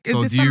 Like,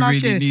 So this do you time last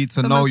really year, need to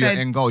someone know your said-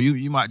 end goal?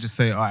 You might just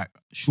say, all right,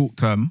 short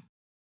term,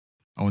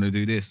 I want to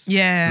do this.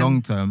 Yeah.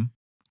 Long term,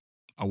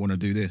 I want to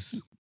do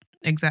this.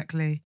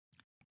 Exactly.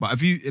 But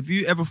have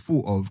you ever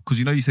thought of, because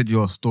you know you said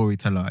you're a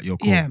storyteller at your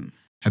core. Yeah.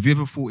 Have you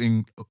ever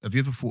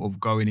thought of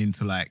going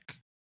into like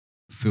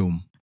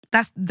film?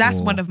 That's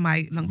Or one of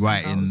my long-term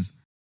writing? goals.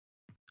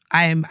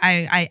 I am.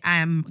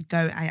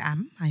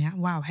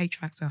 Wow, H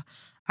factor.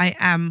 I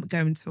am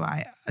going to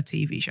write a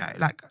TV show.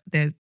 Like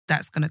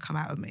that's going to come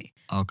out of me.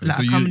 Okay, Like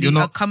so a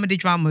you're comedy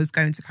drama is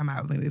going to come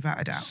out of me without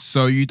a doubt.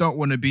 So you don't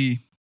want to be.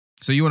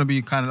 So you want to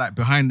be kind of like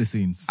behind the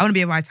scenes. I want to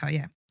be a writer.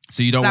 Yeah.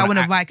 So you don't I want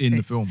to wanna act write in it.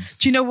 the films.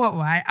 Do you know what?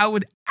 Right, I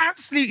would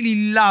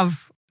absolutely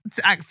love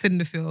to act in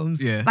the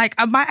films. Yeah. Like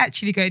I might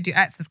actually go do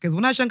acting skills.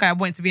 When I was younger, I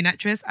wanted to be an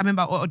actress. I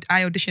remember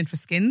I auditioned for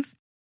Skins.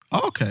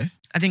 Oh, okay.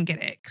 I didn't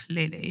get it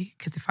clearly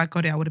because if I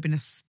got it, I would have been a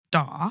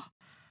star.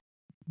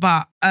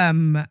 But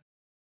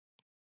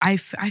I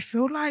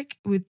feel like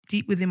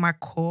deep within my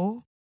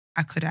core,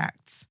 I could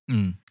act.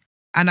 Mm.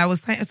 And I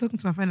was talking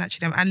to my friend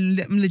actually, I'm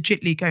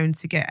legitimately going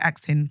to get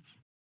acting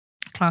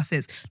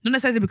classes. Not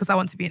necessarily because I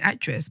want to be an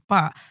actress,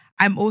 but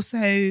I'm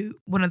also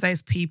one of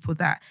those people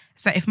that,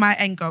 so if my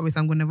end goal is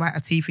I'm going to write a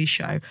TV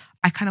show,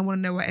 I kind of want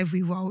to know what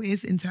every role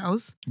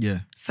entails. Yeah.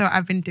 So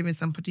I've been doing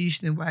some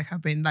producing work.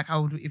 I've been like, I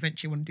would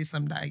eventually want to do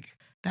some like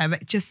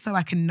direct, just so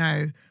I can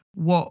know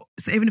what,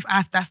 so even if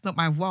that's not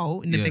my role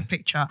in the big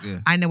picture,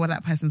 I know what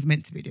that person's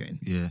meant to be doing.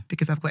 Yeah.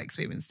 Because I've got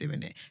experience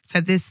doing it. So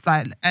this,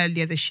 like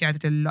earlier this year, I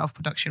did a lot of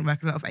production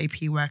work, a lot of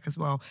AP work as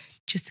well,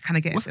 just to kind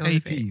of get What's a feel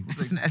of AP?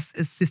 it.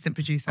 Assistant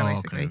producer,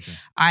 basically. Okay.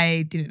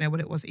 I didn't know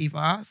what it was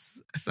either.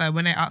 So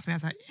when they asked me, I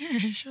was like, yeah,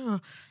 sure.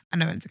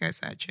 And I went to go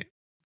search it.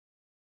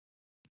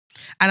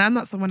 And I'm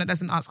not someone that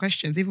doesn't ask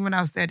questions. Even when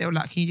I was there, they were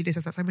like, can you do this? I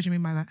was like, what do you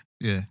mean by that?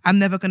 Yeah. I'm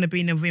never going to be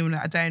in a room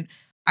that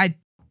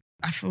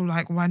I feel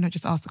like, why not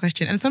just ask the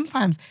question? And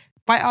sometimes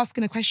by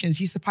asking the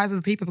questions, you surprise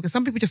other people because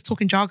some people just talk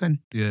in jargon,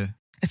 Yeah.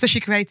 especially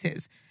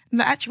creators. And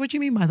like, actually, what do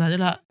you mean by that? They're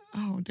like,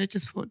 oh, they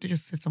just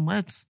said some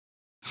words.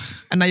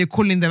 And now you're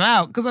calling them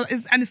out.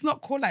 It's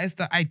not called like it's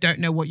that I don't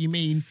know what you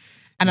mean.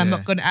 And I'm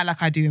not going to act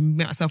like I do and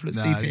make myself look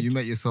stupid. You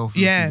make yourself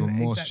look even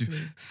more exactly.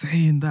 stupid.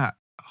 Saying that,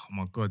 oh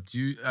my God, do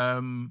you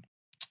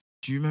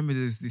remember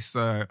there's this,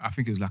 I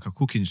think it was like a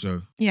cooking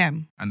show Yeah.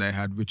 and they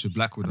had Richard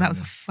Blackwood That on was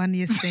there. the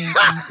funniest thing in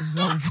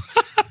the world.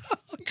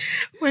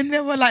 When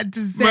they were like, the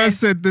Man zest.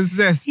 said the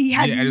zest. He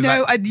had and it was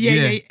no like,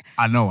 idea. Yeah,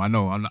 I know.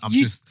 I'm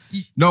You- just,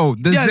 no,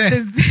 the Yeah,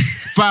 zest.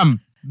 Fam,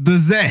 the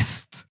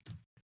zest.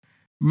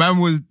 Man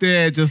was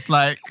there just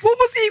like, What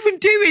was he even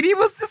doing? He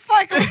was just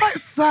like, I was like,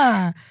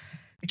 sir,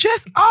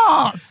 just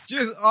ask.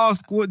 just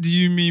ask, what do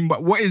you mean?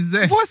 But what is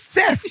zest? What's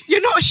zest?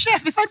 You're not a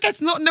chef. It's okay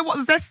to not know what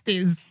zest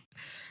is.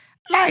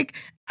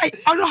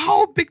 On a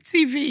whole big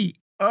TV.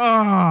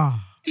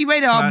 Ah. He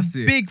made a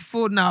Classic. big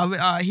fool now.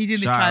 He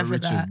didn't Shout try out for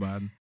Richard, that.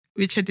 man.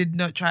 Richard did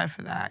not try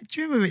for that.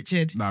 Do you remember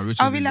Richard? Nah,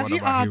 Richard we is love one you,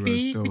 of our heroes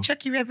RB. still. We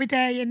check you every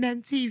day in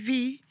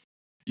MTV.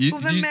 You,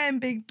 Who's a you, man,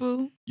 big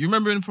boo? you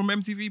remember him from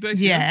MTV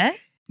Base? Yeah.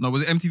 No,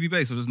 was it MTV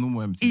Base or just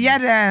normal MTV? He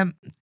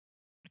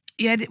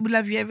had we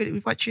love you every, we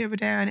watch you every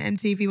day on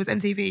MTV. It was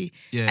MTV.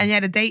 Yeah. And he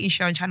had a dating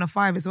show on Channel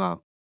 5 as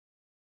well.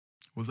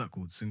 What's that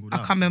called? Singled I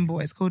Out? can't remember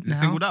what it's called Is it now.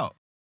 Singled Out?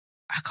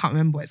 I can't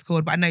remember what it's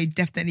called, but I know he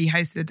definitely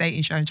hosted a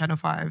dating show on Channel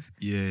 5.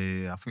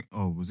 Yeah. I think,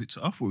 was it?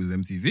 I thought it was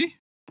MTV.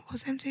 What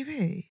was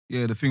MTV?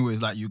 Yeah, the thing where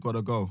it's like, you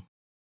gotta go.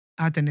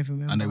 I don't even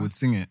remember. And they would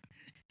sing it.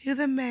 You're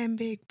the man,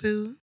 big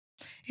boo.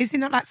 Is he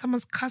not like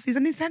someone's cuss? He's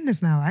on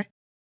EastEnders now, right?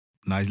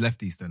 Nah, he's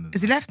left EastEnders.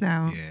 Is he left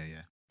now?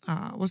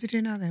 Yeah. What's he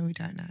doing now then? We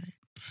don't know.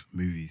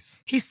 Movies.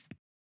 He's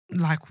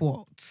like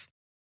what?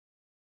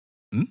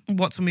 Hmm?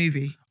 What's a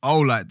movie? Oh,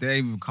 like, they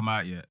ain't even come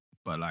out yet.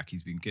 But like,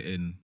 he's been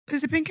getting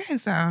Has he been getting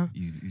so?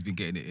 He's been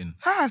getting it in.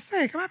 Ah,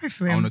 sick. I'm happy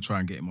for I him. want to try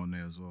and get him on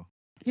there as well.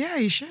 Yeah,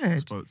 you I should.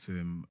 spoke to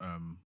him a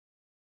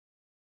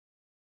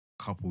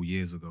couple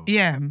years ago.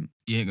 Yeah,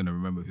 He ain't gonna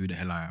remember who the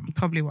hell I am.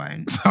 probably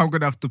won't. So I'm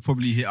gonna have to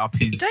probably hit up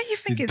his Don't you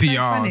think his it's PR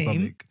so or funny?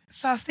 something.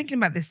 So I was thinking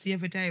about this the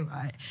other day,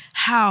 right?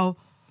 How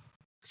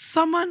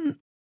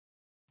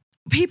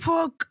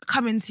people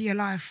come into your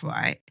life,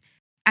 right?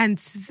 And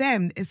to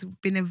them, it's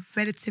been a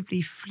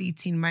relatively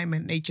fleeting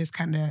moment. They just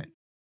kind of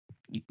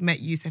met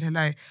you, said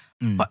hello.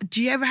 Mm. But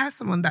do you ever have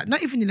someone that,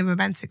 not even in a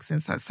romantic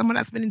sense, like someone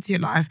that's been into your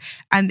life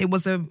and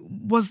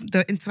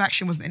the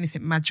interaction wasn't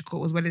anything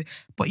magical,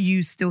 but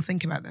you still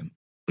think about them?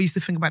 Or you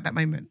still think about that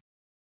moment?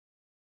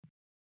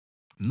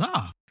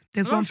 Nah.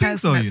 There's I don't one think person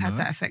so, that's you had know.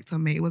 that effect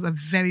on me. It was a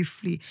very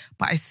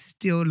but I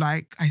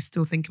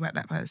still think about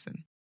that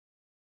person.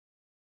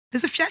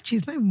 There's a few, actually,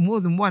 it's not even more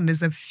than one.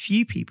 There's a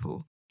few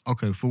people.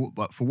 Okay, for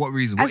what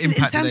reason? What As in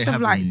impact do terms they of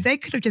have like, on you? they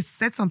could have just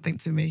said something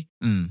to me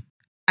Mm.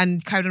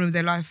 and carried on with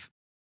their life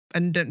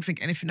and don't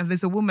think anything of.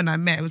 There's a woman I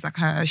met, it was like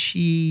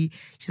she's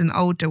an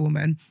older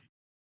woman.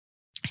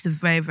 She's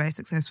very, very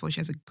successful. She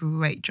has a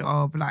great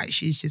job. Like,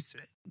 she's just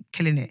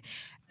killing it.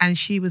 and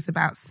she was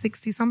about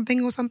 60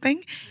 something or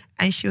something,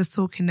 and she was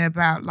talking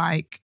about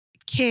like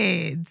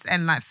kids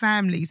and like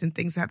families and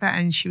things like that,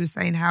 and she was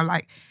saying how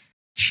like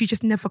she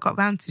just never got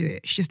round to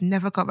it. She just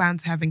never got round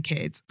to having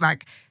kids.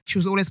 Like she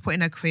was always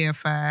putting her career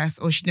first,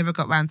 or she never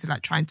got round to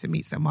like trying to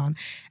meet someone.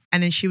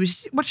 And then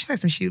what she said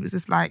to me, she was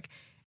just like,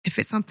 if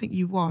it's something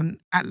you want,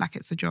 act like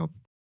it's a job.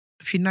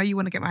 If you know you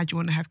want to get married, you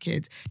want to have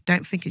kids,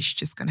 don't think it's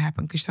just going to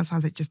happen, because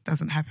sometimes it just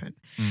doesn't happen.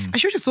 And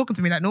she was just talking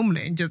to me like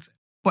normally, and just,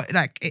 but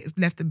like it's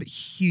left a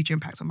huge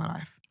impact on my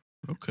life.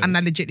 Okay. And I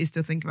legitimately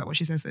still think about what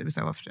she says to me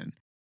so often.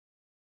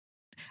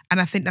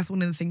 And I think that's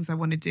one of the things I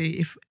want to do.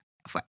 If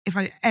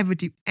I ever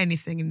do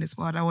anything in this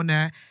world, I want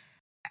to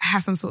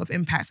have some sort of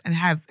impact and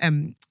have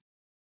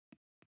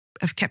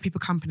kept people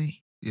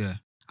company. Yeah.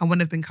 I want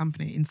to have been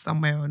company in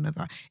some way or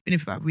another. Even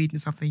if about reading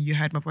something, you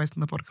heard my voice on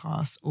the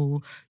podcast,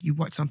 or you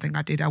watched something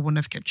I did, I want to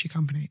have kept you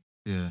company.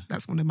 Yeah.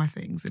 That's one of my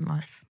things in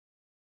life.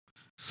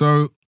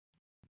 So,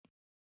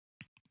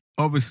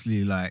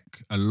 obviously, like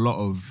a lot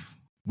of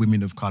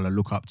women of colour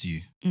look up to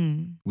you.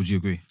 Would you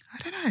agree? I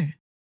don't know.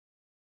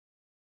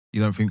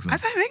 You don't think so? I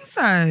don't think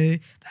so.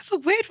 That's a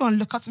weird one.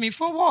 Look up to me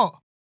for what?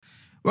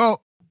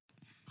 Well,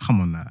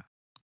 come on now.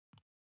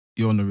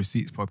 You're on the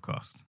Receipts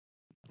podcast,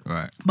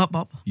 right?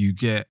 Bop. You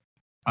get,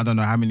 I don't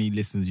know how many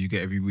listeners you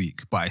get every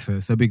week, but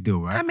it's a big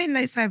deal, right? I mean,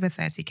 it's over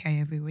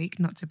 30K every week,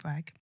 not to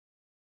brag.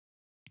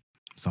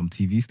 Some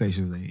TV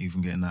stations ain't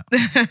even getting that.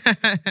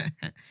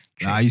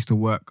 Like, I used to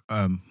work,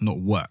 not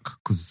work,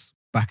 because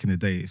back in the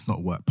day, it's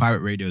not work.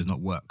 Pirate radio is not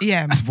work.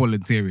 Yeah. That's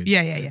volunteering.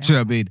 Yeah. Do you know what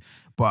I mean?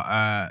 But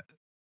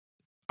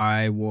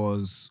I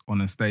was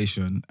on a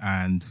station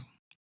and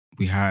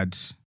we had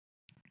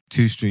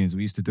 2 streams.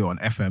 We used to do it on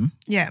FM.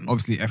 Yeah.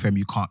 Obviously, FM,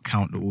 you can't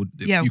count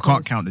Yeah, you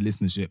can't count the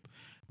listenership.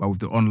 But with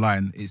the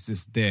online, it's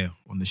just there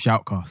on the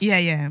shoutcast.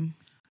 Yeah.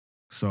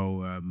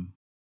 So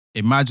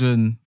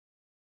imagine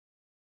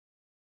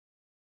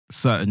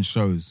certain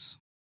shows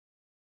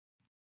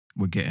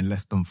were getting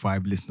less than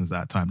 5 listeners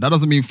at a time. That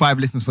doesn't mean 5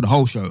 listeners for the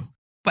whole show.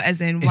 But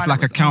as in, It's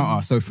like a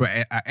counter. So for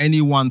at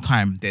any one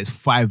time, there's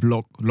 5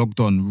 logged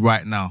on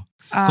right now.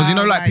 Because you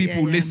know, like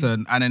people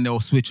listen and then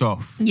they'll switch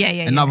off. Yeah.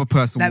 Another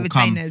person like will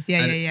come. retainers.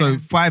 Yeah. So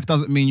 5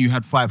 doesn't mean you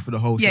had 5 for the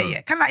whole show.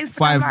 Yeah. Kind of like Instagram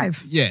 5,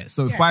 Live. Yeah.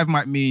 So Yeah. 5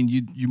 might mean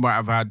you might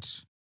have had,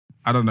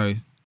 I don't know,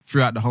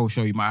 throughout the whole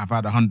show you might have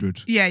had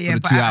 100. Yeah. For the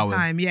But 2 at hours. a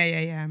time.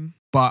 Yeah.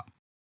 But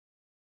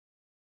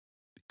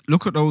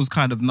look at those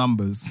kind of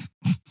numbers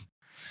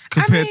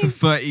compared to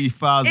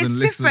 30,000 It's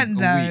listeners different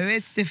a though. week.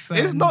 It's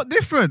different. It's not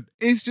different.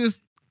 It's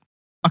just,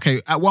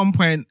 okay, at one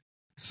point,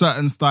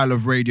 certain style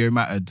of radio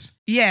mattered.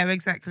 Yeah,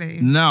 exactly.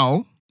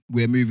 Now,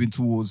 we're moving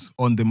towards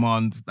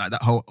on-demand, like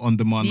that whole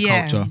on-demand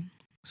culture.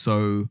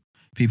 So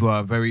people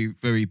are very,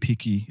 very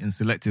picky and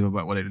selective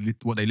about what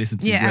they listen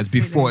to. Yeah, Whereas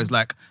absolutely. before, it's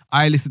like,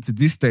 I listen to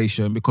this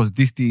station because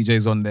this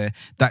DJ's on there,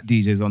 that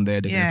DJ's on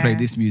there, they're going to play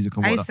this music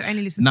and I whatnot. used to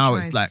only listen Now to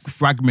it's choice. like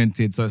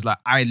fragmented. So it's like,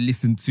 I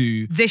listen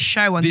to this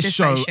show on this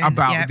show station.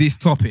 about Yep. this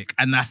topic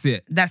and that's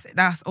it.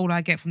 That's all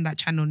I get from that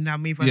channel. Now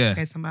move on Yeah. to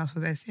go somewhere else for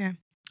this. Yeah.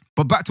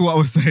 But back to what I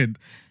was saying,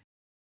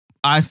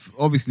 I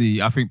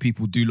think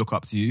people do look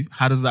up to you.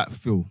 How does that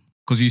feel?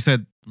 Because you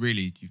said,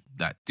 really,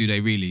 like, do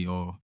they really?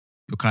 Or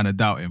you're kind of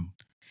doubting.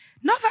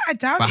 Not that I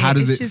doubt it. But how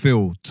does it's it just-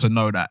 feel to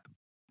know that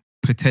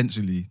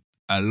potentially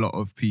a lot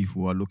of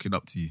people are looking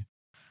up to you?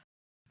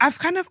 I've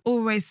kind of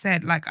always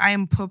said, like, I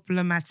am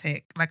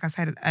problematic. Like I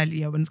said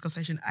earlier in this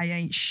conversation, I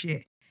ain't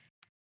shit.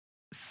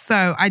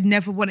 So I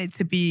never want it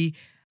to be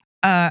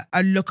a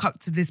look up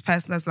to this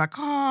person that's like,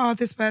 oh,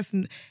 this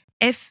person.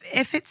 If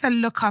it's a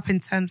look up in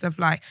terms of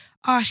like,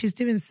 oh, she's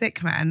doing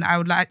sick, man, I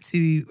would like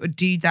to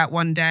do that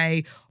one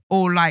day.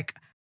 Or like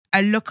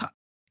I look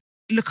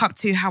up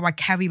to how I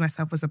carry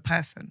myself as a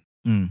person.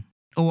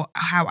 Or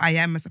how I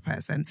am as a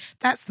person.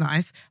 That's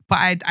nice.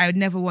 But I would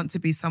never want to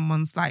be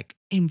someone's like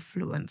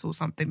influence or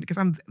something, because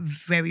I'm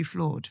very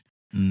flawed.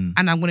 And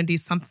I'm going to do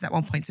something at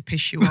one point to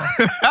piss you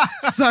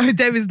off. So I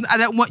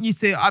don't want you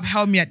to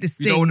uphold me at this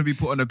You thing. don't want to be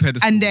put on a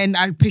pedestal. And then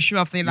I piss you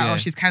off and you're like, Yeah. oh,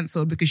 she's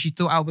cancelled because you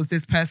thought I was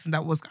this person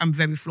I'm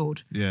very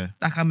flawed. Yeah.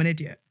 Like I'm an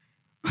idiot.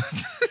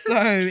 So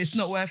it's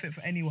not worth it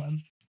for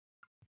anyone.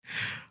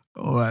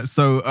 All right.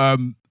 So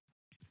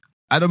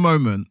at the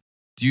moment,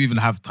 do you even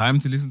have time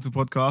to listen to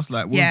podcasts?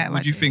 Like,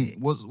 what do you think?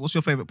 What's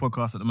your favorite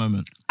podcast at the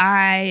moment?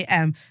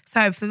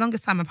 So for the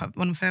longest time, one of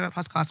my favorite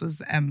podcasts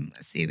was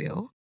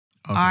Serial.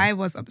 Okay. I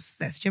was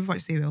obsessed. Did you ever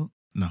watch Serial?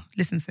 No.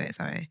 Listen to it,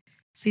 sorry.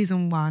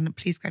 Season 1,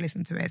 please go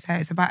listen to it. So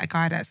it's about a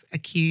guy that's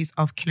accused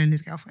of killing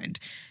his girlfriend.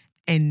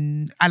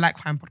 I like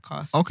crime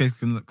podcasts. Okay,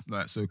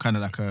 so kind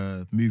of like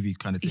a movie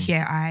kind of thing.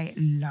 Yeah, I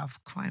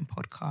love crime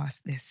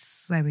podcasts. They're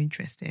so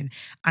interesting.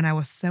 And I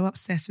was so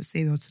obsessed with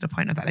Serial to the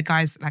point of that the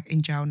guy's like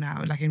in jail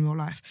now, like in real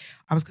life.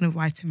 I was going to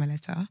write him a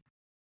letter.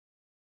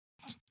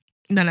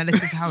 No,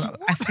 this is how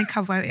I think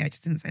I wrote it. I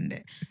just didn't send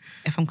it.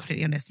 If I'm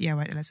completely honest, yeah, I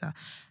wrote a letter.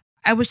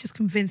 I was just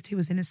convinced he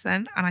was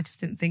innocent and I just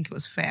didn't think it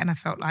was fair. And I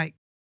felt like,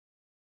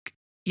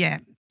 yeah,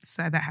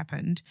 so that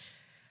happened.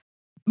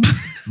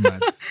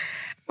 Mad.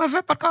 My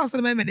favorite podcast at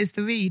the moment is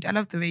The Read. I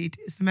love The Read.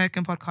 It's an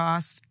American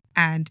podcast.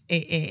 and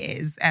it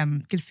is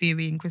Kid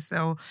Fury and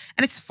Crystal,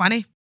 and it's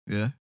funny.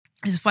 Yeah.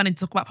 It's funny to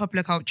talk about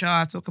popular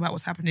culture, talk about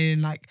what's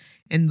happening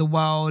in the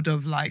world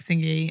of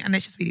thingy, and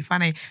it's just really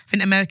funny. I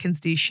think Americans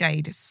do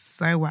shade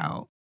so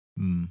well,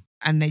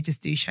 and they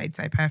just do shade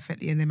so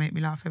perfectly, and they make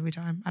me laugh every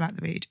time. I like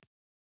the read.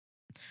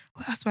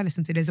 What else do I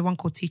listen to? There's a one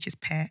called Teacher's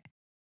Pet,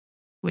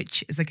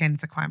 which is again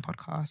it's a crime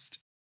podcast.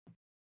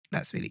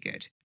 That's really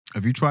good.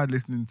 Have you tried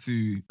listening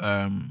to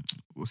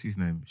what's his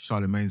name?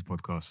 Charlemagne's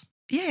podcast?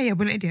 Yeah,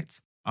 Brilliant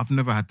Idiots. I've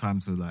never had time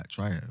to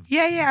try it.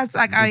 Yeah. It's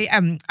like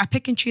I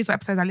pick and choose what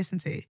episodes I listen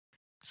to.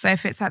 So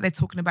if it's like they're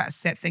talking about a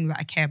set thing that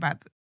I care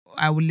about,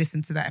 I will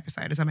listen to that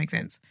episode. Does that make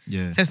sense?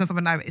 Yeah. So if it's not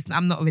something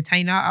I'm not a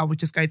retainer, I would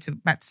just go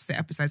back to set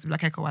episodes and be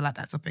like, okay, cool, I like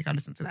that topic. I'll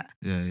listen to that.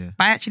 Yeah.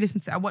 But I actually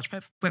I watch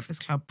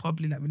Breakfast Club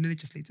probably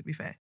religiously, to be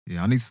fair.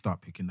 Yeah, I need to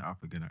start picking that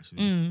up again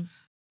actually.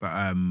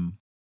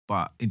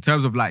 But in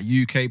terms of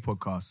UK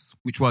podcasts,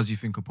 which ones do you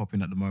think are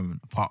popping at the moment?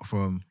 Apart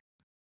from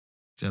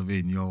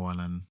Javin, your one,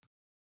 and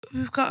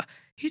we've got,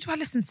 who do I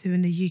listen to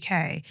in the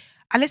UK?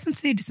 I listen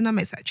to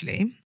Dysonomics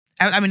actually.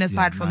 I mean,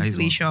 aside from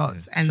Three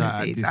Shots and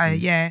Receipts,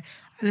 I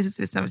listen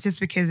to Dysonomics just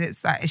because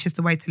it's just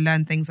a way to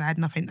learn things I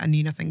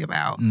knew nothing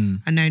about,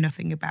 I know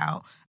nothing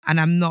about, and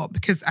I'm not,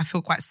 because I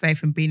feel quite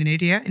safe in being an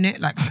idiot in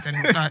it. I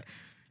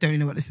don't even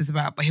know what this is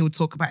about, but he'll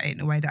talk about it in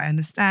a way that I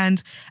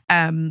understand.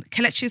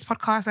 Kelechi's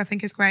podcast I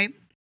think is great.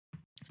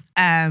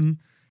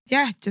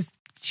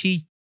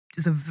 She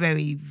is a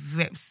very,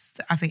 very,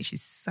 I think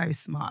she's so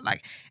smart.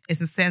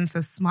 It's a sense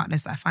of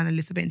smartness that I find a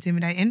little bit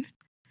intimidating.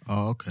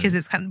 Oh, okay. Because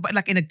it's kind of,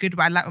 but in a good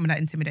way. I like women that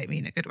intimidate me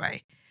in a good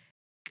way.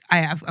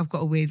 I've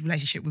got a weird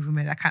relationship with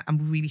women. I'm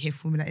really here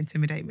for women that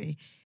intimidate me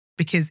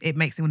because it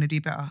makes me want to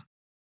do better.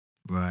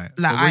 Right.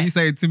 When you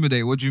say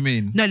intimidate, what do you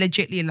mean? No,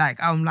 legitimately,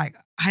 I'm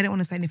I don't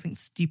want to say anything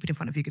stupid in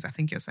front of you because I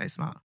think you're so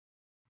smart.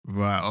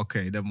 Right,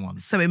 okay, them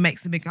ones. So it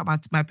makes me make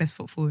my best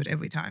foot forward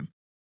every time.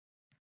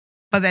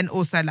 But then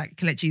also,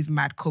 Kelechi's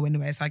mad cool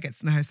anyway, so I get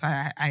to know her. So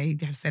I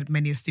have said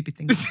many stupid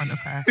things in front of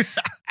her,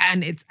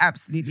 and it's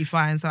absolutely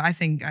fine. So I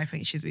think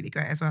she's really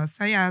great as well.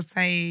 So yeah, I'd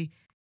say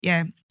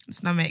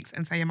Dysonomics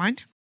and Say Your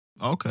Mind.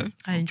 Okay,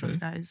 I enjoy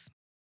those.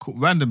 Cool.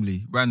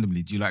 Randomly,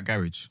 do you like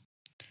garage?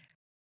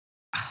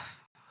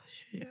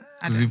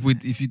 Because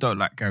if you don't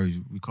like garage,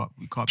 we can't.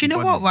 Do you know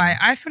what? Right,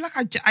 I feel like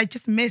I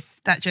just miss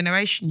that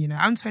generation. You know,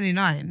 I'm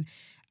 29,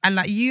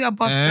 and you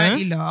above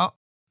 30 lot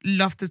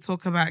love to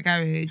talk about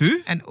garage. Who?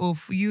 And all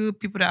for you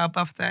people that are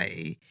above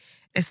 30,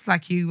 it's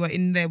like you were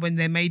in there when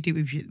they made it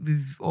with you,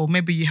 or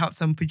maybe you helped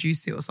them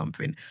produce it or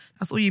something.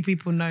 That's all you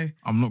people know.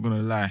 I'm not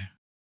gonna lie.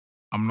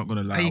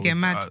 Are you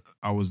getting mad?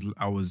 I was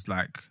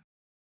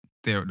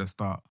there at the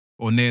start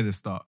or near the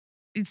start.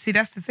 See,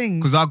 that's the thing.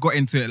 Because I got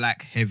into it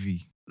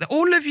heavy.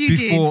 All of you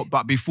did.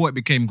 But before it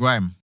became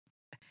grime.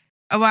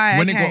 Oh, right,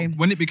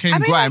 when it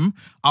became grime,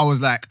 I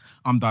was like,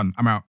 I'm done.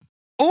 I'm out.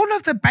 All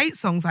of the bait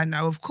songs I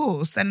know, of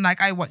course. And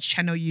I watched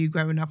Channel U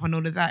growing up and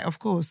all of that, of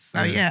course.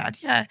 So yeah.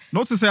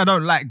 Not to say I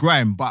don't like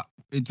grime, but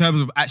in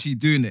terms of actually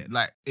doing it,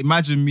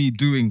 imagine me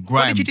doing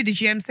grime. What did you do?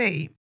 Did you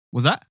MC?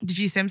 Was that? Did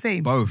you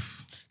MC?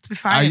 Both. To be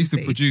fair, I used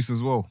to produce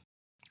as well.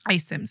 I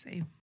used to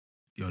MC.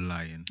 You're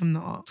lying. I'm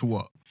not. To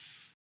what?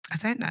 I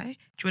don't know. Do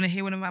you want to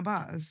hear one of my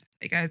bars?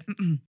 It goes,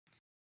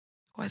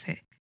 what is it?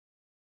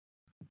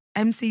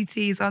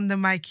 MCT's on the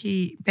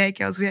marquee. Bear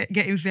girls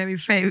getting very,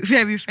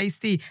 very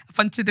feisty. A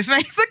punch to the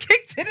face, a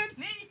kick to the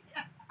knee.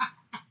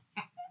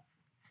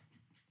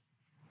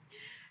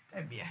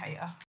 Don't be a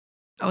hater.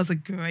 That was a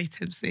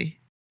great MC.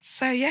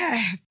 So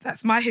yeah,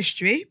 that's my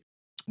history.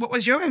 What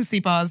was your MC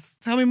bars?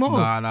 Tell me more.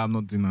 Nah, I'm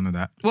not doing none of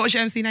that. What was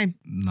your MC name?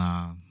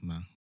 Nah.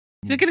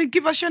 You're going to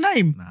give us your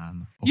name? Nah.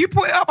 You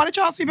put it up on the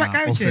charts me back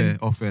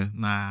garaging. Off air.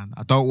 Nah,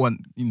 I don't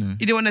want, You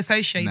don't want to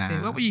associate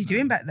it. What were you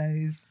doing back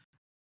those?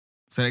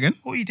 Say it again?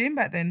 What were you doing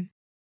back then?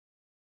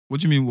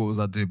 What do you mean, what was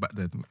I doing back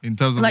then? In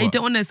terms of you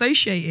don't want to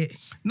associate it?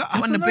 No, I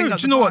don't know.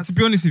 Do you know what? To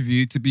be honest with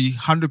you, to be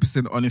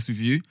 100% honest with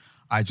you,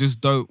 I just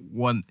don't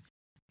want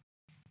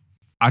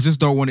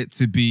it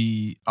to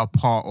be a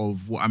part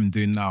of what I'm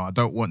doing now. I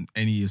don't want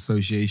any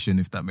association,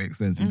 if that makes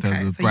sense, in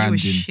terms of branding.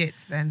 So you were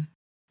shit then?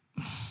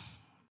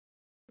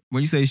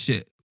 When you say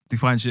shit,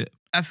 define shit.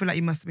 I feel like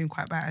you must have been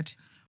quite bad.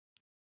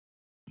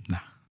 Nah.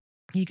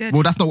 You good?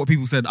 Well, that's not what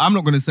people said. I'm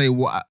not going to say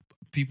what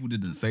people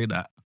didn't say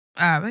that.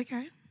 Oh,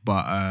 okay.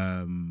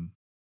 But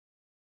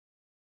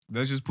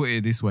let's just put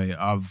it this way.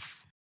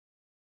 I've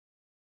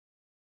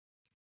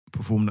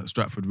performed at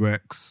Stratford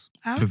Rex,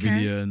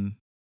 Pavilion,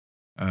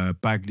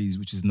 Bagley's,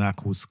 which is now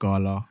called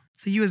Scala.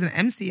 So you was an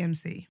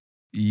MC?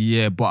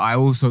 Yeah, but I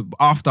also,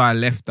 after I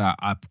left that,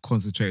 I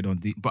concentrated on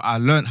but I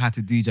learned how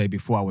to DJ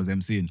before I was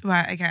MCing.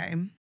 Right, okay.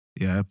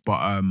 Yeah,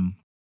 but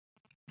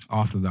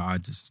after that, I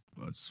just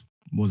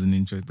wasn't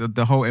interested.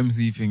 The whole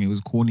MC thing, it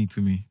was corny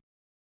to me.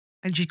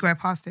 And did you go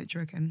past it, do you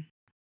reckon?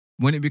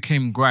 When it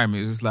became grime, it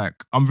was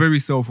just I'm very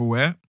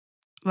self-aware.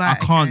 Right, I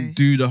can't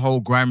do the whole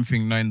grime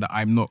thing knowing that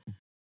I'm not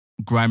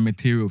grime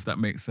material, if that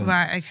makes sense.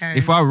 Right, okay.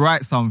 If I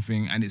write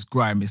something and it's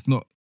grime, it's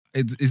not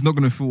it's not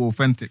going to feel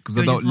authentic because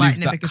I You're don't just live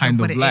writing it that because kind of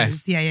of what it life.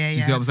 is. Yeah, yeah, Do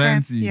you see yeah. what I'm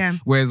saying Fair. to you? Yeah.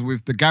 Whereas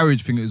with the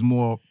garage thing, it was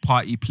more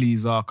party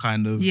pleaser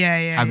kind of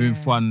having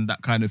fun,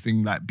 that kind of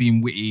thing, like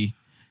being witty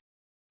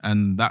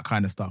and that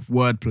kind of stuff,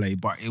 wordplay.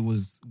 But it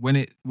was when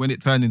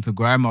it turned into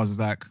grime, I was just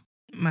like,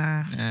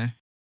 Nah.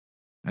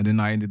 And then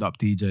I ended up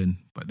DJing,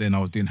 but then I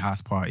was doing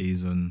house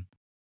parties and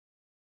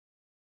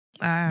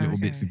little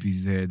bits and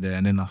pieces here and there.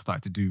 And then I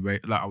started to do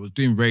I was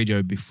doing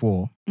radio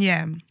before,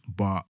 Yeah.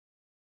 but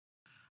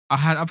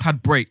I've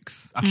had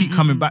breaks. I keep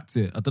coming back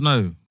to it. I don't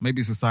know.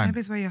 Maybe it's a sign. Maybe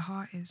it's where your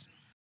heart is.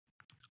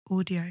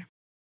 Audio. I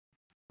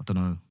don't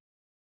know.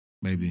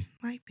 Maybe.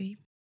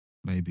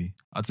 Maybe.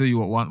 I'll tell you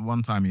what,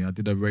 one time I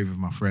did a rave with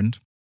my friend,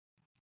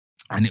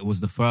 and it was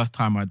the first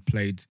time I'd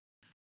played,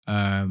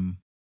 the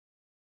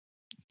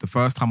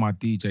first time I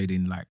DJ'd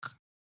in I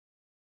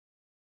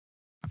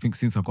think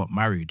since I got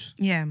married.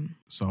 Yeah.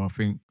 So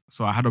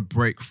I had a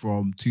break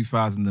from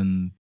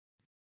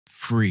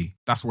 2003.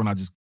 That's when I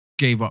just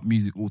gave up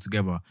music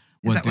altogether.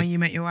 Is that when you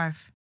met your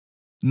wife?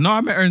 No,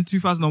 I met her in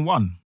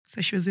 2001.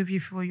 So she was with you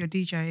for your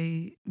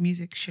DJ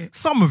music shit?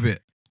 Some of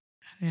it.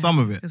 Yeah. Some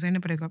of it. Has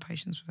anybody got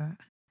patience for that?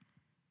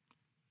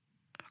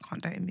 I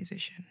can't date a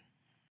musician.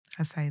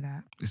 I say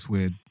that. It's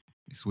weird.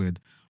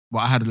 But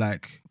I had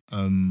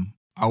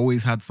I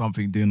always had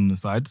something doing on the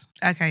side.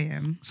 Okay,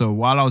 yeah. So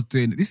while I was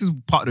doing it, this is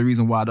part of the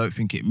reason why I don't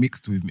think it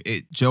mixed with me.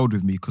 It gelled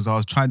with me because I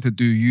was trying to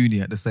do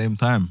uni at the same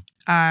time.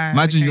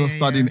 Imagine you're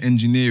studying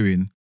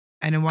engineering,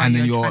 and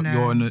then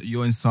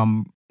you're in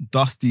some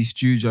dusty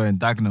studio in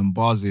Dagenham,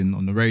 Barzin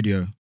on the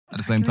radio at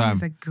the same time.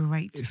 It's a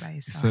great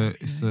place.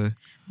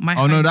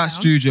 That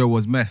studio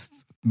was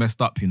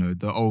messed up. You know,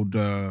 the old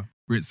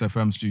Ritz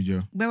FM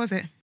studio. Where was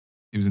it?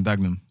 It was in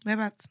Dagenham.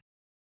 Whereabouts?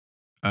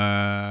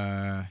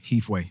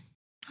 Heathway.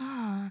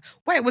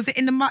 Wait, was it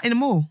in the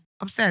mall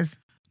upstairs?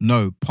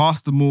 No,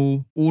 past the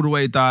mall, all the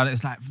way down.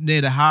 It's like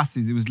near the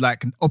houses. It was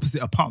like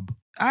opposite a pub.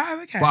 Oh,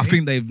 okay. But I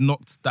think they've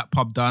knocked that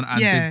pub down and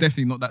they've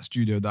definitely knocked that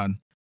studio down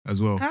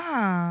as well.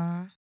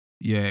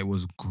 Yeah, it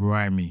was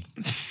grimy.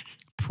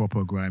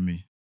 Proper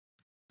grimy.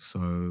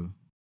 So,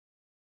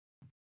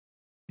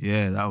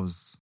 yeah, that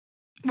was...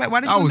 Wait, why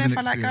did you go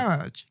for like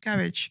garage?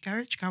 Garage,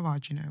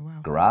 you know,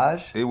 wow.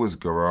 Garage? It was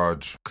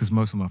garage. Because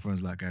most of my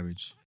friends like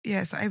garage.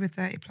 Yeah, it's over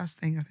 30 plus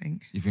thing, I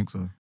think. You think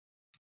so?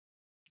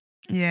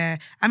 Yeah.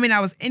 I mean, I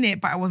was in it,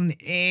 but I wasn't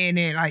in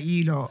it like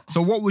you lot.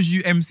 So what was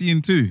you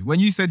MCing to? When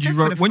you said you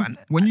wrote...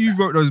 When you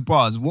wrote those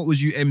bars, what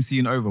was you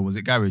MCing over? Was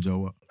it garage or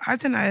what? I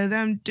don't know.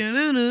 Them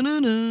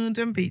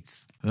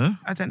beats. Huh?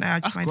 I don't know. I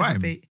just That's made up a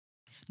grime. beat.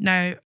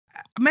 No,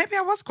 maybe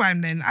I was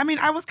grime then. I mean,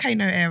 I was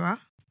Kano era.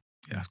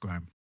 Yeah, that's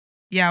grime.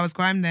 Yeah, I was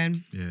grime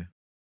then. Yeah.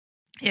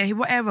 Yeah,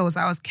 whatever was.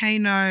 I was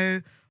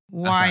Kano,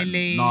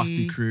 Wiley. Like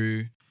Nasty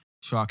Crew,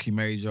 Sharky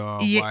Major,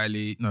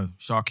 Wiley. No,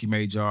 Sharky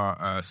Major,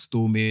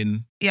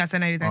 Stormin. Yeah, I don't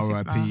know who those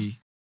people R.I.P.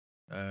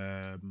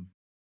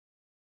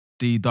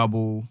 D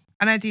Double.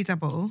 I know D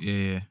Double.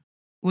 Yeah.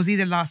 Was he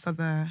the last of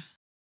the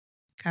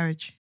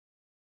garage?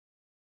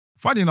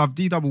 Funny enough,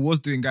 D Double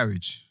was doing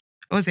garage.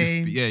 Was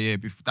he? Yeah.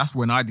 That's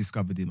when I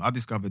discovered him. I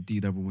discovered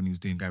D Double when he was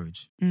doing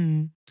garage.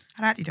 I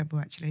like D Double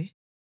actually.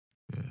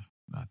 Yeah.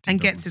 Nah,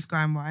 And Gets his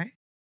grime white.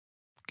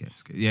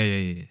 Gets. Yeah.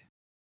 I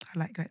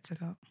like Gets a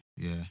lot.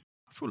 Yeah.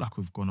 I feel like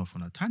we've gone off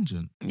on a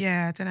tangent.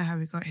 Yeah, I don't know how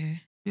we got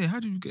here. Yeah, how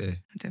did we get here?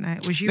 I don't know.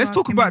 Was you Let's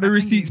talk asking me about the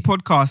Receipts thingy?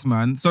 podcast,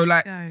 man. So,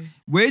 Let's go.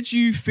 where do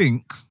you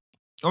think,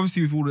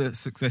 obviously with all the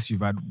success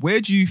you've had,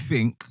 where do you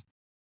think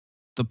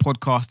the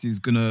podcast is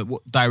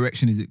what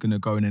direction is it gonna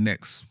go in the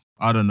next,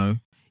 I don't know,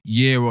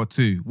 year or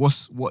two?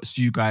 What's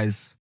you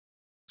guys'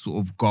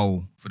 sort of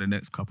goal for the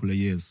next couple of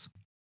years?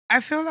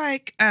 I feel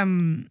like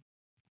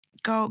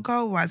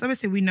goal wise,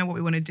 obviously we know what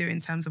we want to do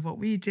in terms of what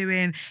we're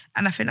doing,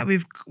 and I think that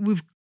we've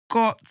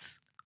got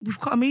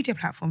a media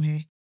platform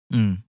here.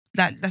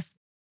 That's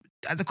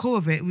at the core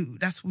of it.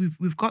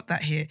 We've got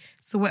that here.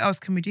 So what else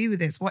can we do with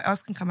this? What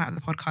else can come out of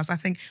the podcast? I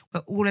think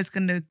we're always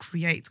going to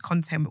create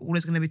content. We're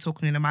always going to be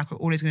talking in a mic. We're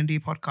always going to do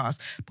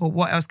podcasts. But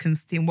what else can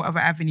steam? What other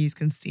avenues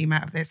can steam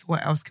out of this?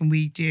 What else can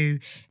we do?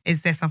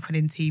 Is there something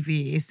in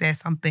TV? Is there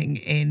something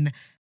in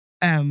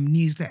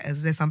newsletters?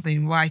 Is there something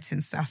in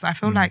writing stuff? So I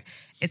feel like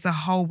it's a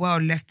whole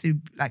world left to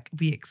like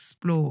be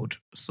explored,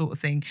 sort of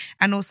thing.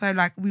 And also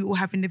like we all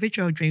have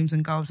individual dreams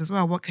and goals as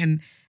well.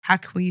 How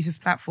can we use this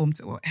platform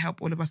to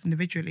help all of us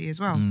individually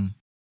as well?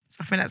 So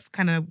I think that's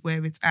kind of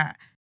where it's at,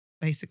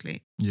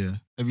 basically. Yeah.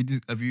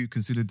 Have you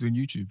considered doing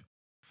YouTube?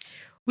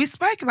 We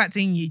spoke about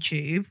doing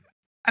YouTube,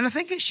 and I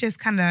think it's just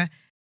kind of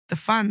the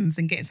funds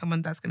and getting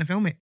someone that's going to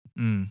film it,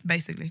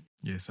 basically.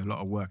 Yeah, it's a lot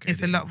of work.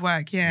 It's a lot of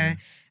work, yeah.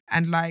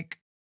 And like,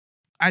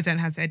 I don't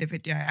have to edit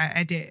video. I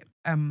edit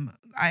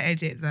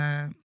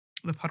the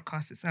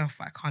podcast itself,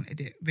 but I can't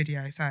edit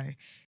video. So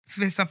if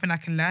there's something I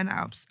can learn,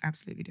 I'll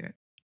absolutely do it.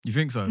 You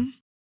think so?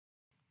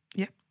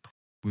 Yep.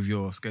 With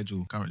your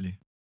schedule currently?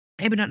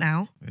 Maybe not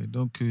now. Hey,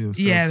 don't kill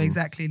yourself. Yeah,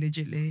 exactly,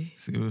 legitly.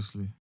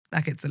 Seriously.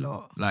 Like it's a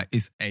lot. Like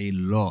it's a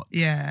lot.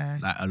 Yeah.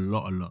 Like a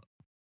lot.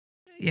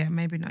 Yeah,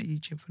 maybe not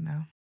YouTube for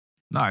now.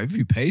 Nah, if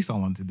you pay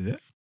someone to do it.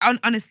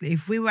 Honestly,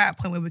 if we were at a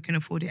point where we can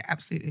afford it,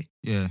 absolutely.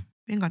 Yeah.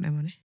 We ain't got no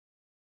money.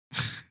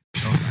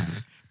 Don't lie.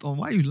 Don,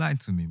 why are you lying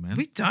to me, man?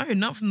 We don't,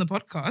 not from the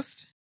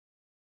podcast.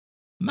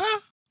 Nah.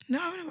 No,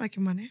 we're not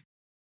making money.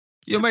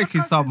 You're The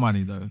making podcast some is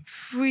money though.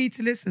 Free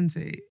to listen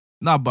to.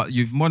 No, but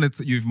you've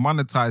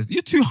monetized.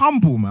 You're too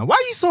humble, man. Why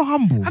are you so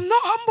humble? I'm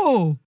not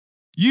humble.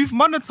 You've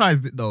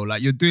monetized it though.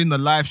 Like you're doing the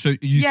live show.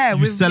 You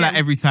we sell it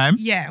every time.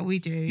 Yeah, we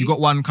do. You got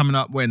one coming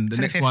up when? The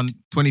next 25th. one,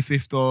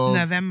 25th of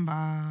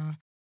November.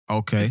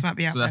 Okay. This might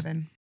be out by that's-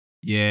 then.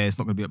 Yeah, it's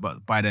not gonna be up,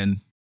 but by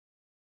then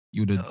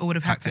you would It would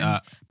have have packed it happened.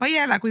 out. But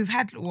yeah, like we've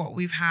had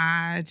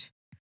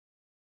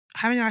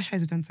how many live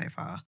shows we've done so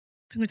far?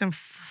 I think we've done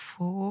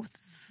four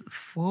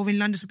in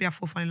London. This will be our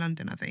fourth one in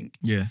London, I think.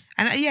 Yeah.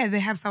 And yeah, they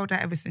have sold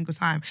out every single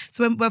time.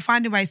 So we're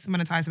finding ways to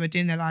monetize it. We're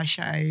doing the live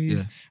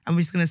shows, and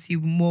we're just going to see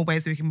more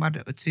ways we can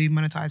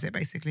monetize it.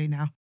 Basically,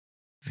 now,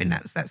 I think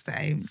that's the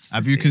aim. just to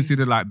Have you see.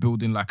 considered like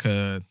building like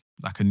a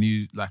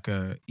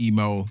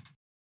email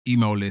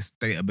list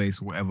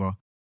database or whatever,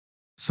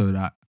 so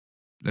that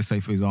let's say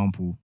for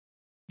example,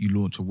 you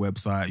launch a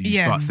website, you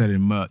start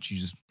selling merch, you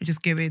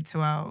just give it to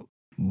our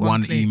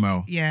one click.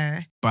 email,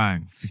 Yeah.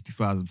 bang,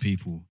 50,000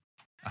 people.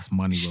 That's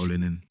money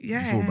rolling in.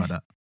 Yeah. You thought about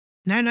that?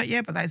 No, not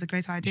yet, but that is a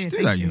great idea. should do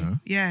Thank that, you. you know.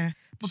 Yeah.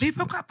 But Should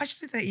people do are quite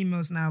precious with their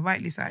emails now,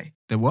 rightly so.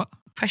 They're what?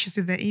 Precious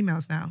with their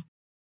emails now.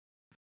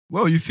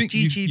 Well, you think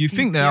you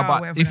think they are, GDPR, but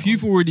whatever if that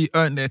you've was. already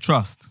earned their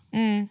trust, do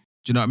you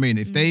know what I mean?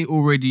 If they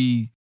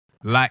already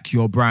like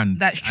your brand,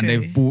 That's and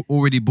they've true.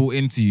 already bought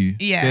into you,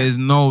 Yeah. there's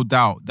no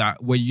doubt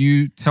that when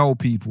you tell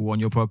people on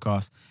your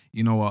podcast,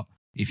 you know what,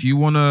 if you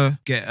want to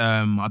get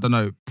I don't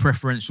know,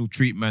 preferential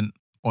treatment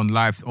on the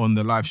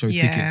live show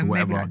Yeah, tickets or maybe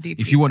whatever, like DP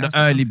if you want the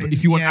sales or early, something,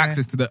 if you want yeah.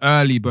 access to the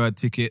early bird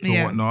tickets or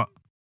Yeah. whatnot,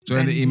 join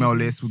Then the do email this.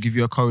 list. We'll give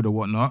you a code or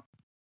whatnot,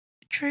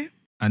 True.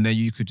 and then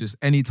you could just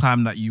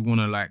anytime that you want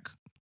to like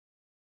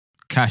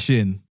cash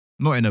in,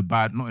 not in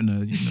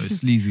a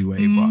sleazy way,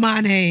 but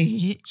Money.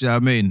 do you know what I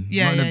mean?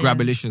 Yeah, not in a yeah,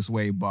 grabalicious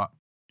way, but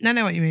I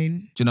know what you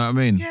mean. do you know what I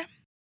mean? Yeah.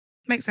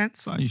 Makes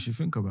sense. Something you should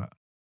think about.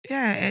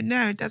 Yeah,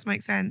 it does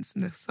make sense.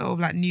 And it's sort of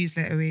like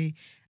newslettery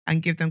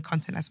and give them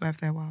content that's worth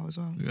their while as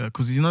well. Yeah,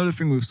 because you know the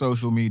thing with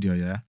social media,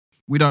 yeah?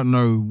 We don't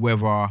know whether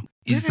You don't know where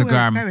it's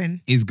Instagram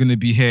going. is going to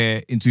be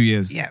here in 2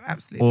 years. Yeah,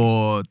 absolutely.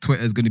 Or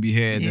Twitter's going to be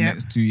here in the Yeah.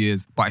 next 2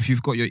 years. But if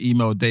you've got your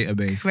email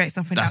database, Create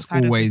something that's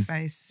outside always of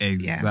this space.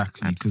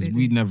 exactly, Yeah, because absolutely.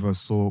 we never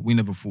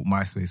thought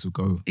MySpace would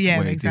go the Yeah,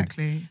 way it did.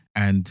 exactly.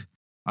 And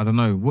I don't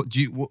know, what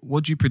do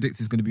you predict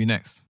is going to be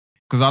next?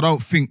 Because I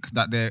don't think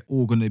that they're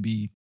all going to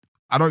be.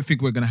 I don't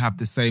think we're going to have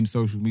the same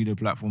social media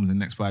platforms in the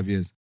next 5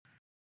 years.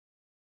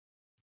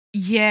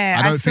 Yeah,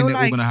 I don't feel think they're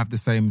all like going to have the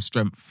same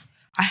strength.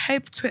 I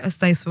hope Twitter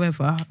stays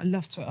forever. I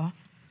love Twitter.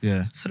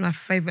 Yeah. It's one of my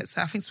favourites.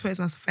 I think Twitter's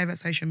my favourite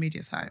social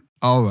media site.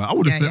 Oh, right. I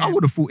would have Yeah, said. I yeah.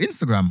 would have thought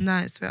Instagram. No,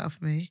 it's Twitter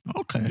for me.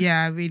 Okay.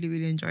 Yeah, I really,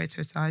 really enjoy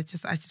Twitter. I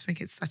just think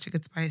it's such a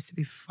good space to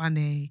be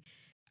funny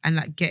and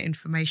like get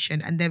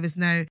information. And there is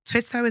no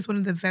Twitter is one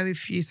of the very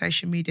few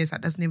social medias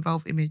that doesn't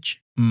involve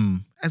image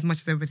as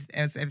much as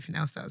everything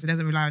else does. It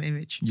doesn't rely on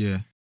image. Yeah.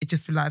 It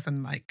just relies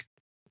on like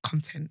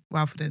content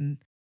rather than,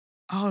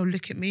 oh,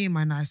 look at me in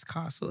my nice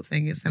car sort of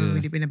thing. It's never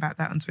really been about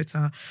that on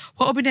Twitter.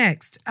 What will be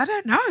next? I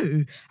don't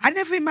know. I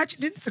never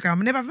imagined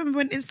Instagram. I remember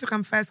when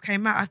Instagram first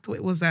came out, I thought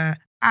it was a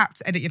app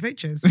to edit your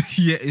pictures.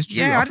 Yeah, it's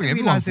true. Yeah, I think didn't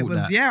everyone realize it thought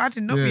was. that. Yeah, I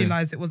did not Yeah.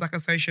 realize it was like a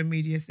social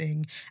media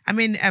thing. I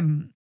mean,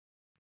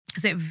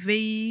 is it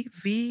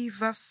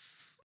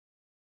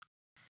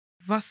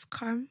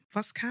Vuscam?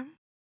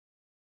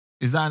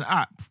 Is that an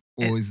app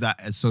or is that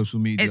a social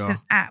media? It's an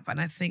app, and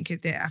I think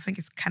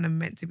it's kind of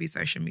meant to be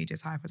social media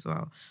type as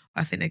well.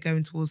 I think they're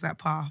going towards that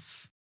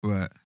path,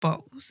 Right.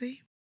 but we'll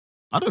see.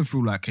 I don't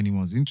feel like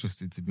anyone's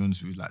interested, to be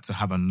honest with you, like to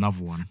have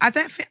another one. I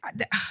don't think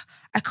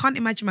I can't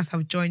imagine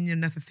myself joining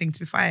another thing. To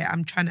be fair,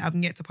 I'm getting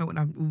to the point when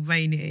I'm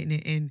reining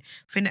it in.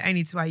 I think the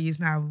only two I use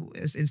now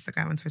is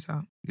Instagram and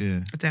Twitter. Yeah.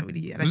 I don't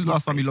really. When was the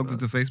last time you logged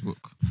into Facebook?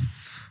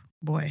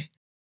 Boy,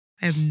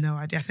 I have no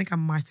idea. I think I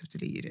might have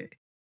deleted it.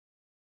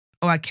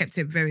 Or I kept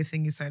it very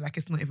thingy, so like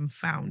it's not even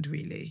found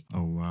really.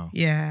 Oh, wow.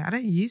 Yeah, I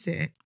don't use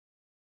it.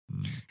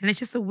 And it's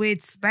just a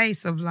weird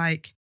space of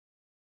like,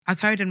 I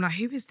go to them like,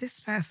 who is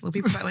this person? Or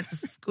people that I went to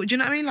school. Do you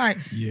know what I mean? Like,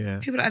 Yeah.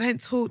 people that I don't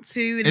talk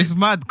to. And It's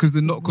mad because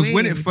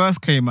when it weird.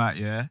 first came out,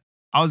 yeah,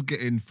 I was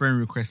getting friend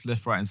requests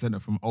left, right, and center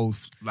from old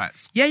like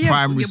Yeah,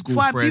 primary yeah, school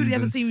people friends. you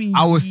haven't and seen in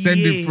I was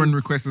sending years. friend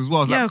requests as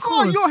well. I was Yeah, like, of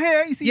oh, course. you're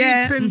here. You see,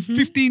 Yeah, 10,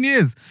 15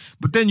 years.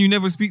 But then you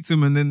never speak to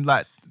them, and then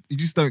like you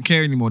just don't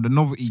care anymore. The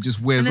novelty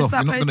just wears And they off. You're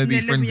start not going to be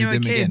posting their friends with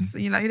them 11-year-old again. kids,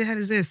 and you're like, who the hell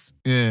is this?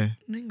 Yeah,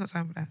 I ain't got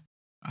time for that.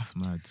 that's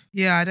mad.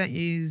 Yeah, I don't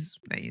use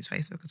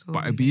Facebook at all.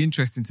 But it'd be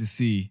interesting to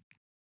see,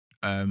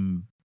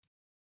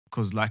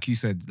 because like you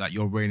said, like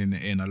you're reining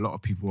it in. A lot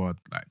of people are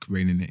like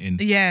reining it in.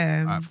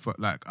 Yeah.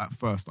 At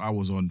first, I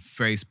was on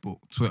Facebook,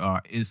 Twitter,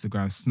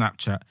 Instagram,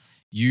 Snapchat,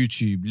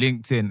 YouTube,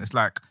 LinkedIn. It's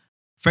like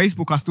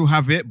Facebook, I still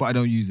have it, but I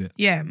don't use it.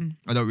 Yeah.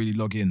 I don't really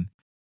log in.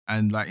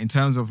 And like in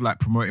terms of like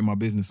promoting my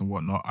business and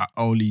whatnot, I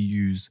only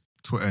use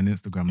Twitter and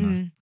Instagram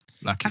now.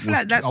 Like I feel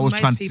like that's I was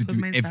most trying to people's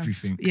do main stuff.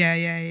 everything.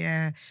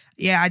 Yeah.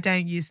 I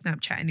don't use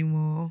Snapchat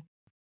anymore.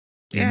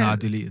 No, I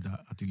deleted that.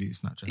 I deleted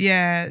Snapchat.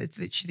 Yeah, it's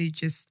literally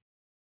just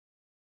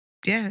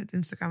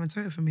Instagram and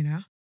Twitter for me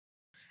now.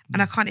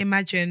 And I can't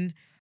imagine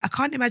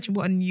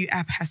what a new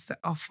app has to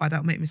offer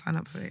that'll make me sign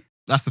up for it.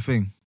 That's the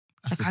thing.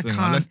 Like, I can't-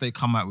 Unless they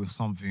come out with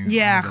something.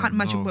 Yeah, I don't can't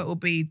imagine know. what it will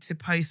be to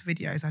post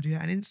videos. I do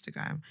that on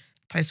Instagram.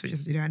 Post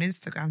pictures, I do that on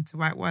Instagram. To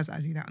write words,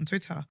 I do that on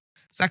Twitter.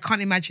 So I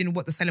can't imagine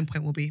what the selling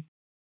point will be.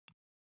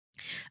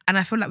 And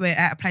I feel like we're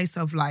at a place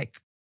of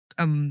like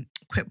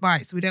quick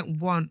bites. We don't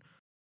want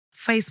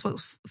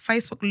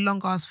Facebook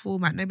long ass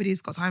format.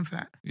 Nobody's got time for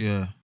that.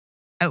 Yeah.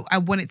 I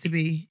want it to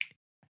be.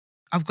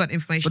 I've got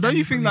information. But don't I you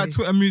need think from like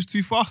Twitter moves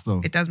too fast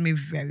though? It does move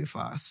very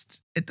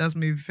fast. It does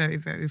move very,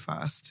 very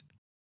fast.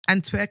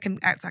 And Twitter can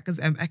act like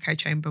an echo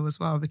chamber as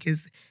well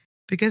because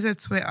of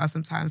Twitter,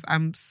 sometimes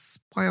I'm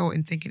spoiled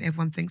in thinking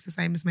everyone thinks the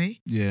same as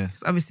me. Yeah.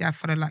 Because obviously I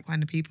follow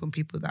like-minded people and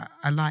people that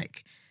I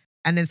like.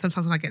 And then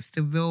sometimes when I get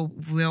to the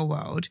real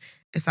world,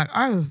 it's like,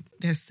 oh,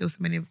 there's still so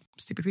many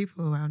stupid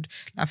people around.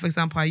 Like, for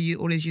example, I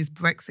always use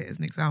Brexit as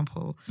an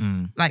example.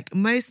 Like,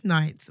 most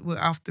nights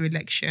after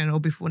election or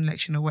before an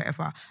election or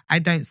whatever, I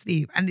don't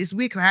sleep. And it's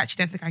weird because I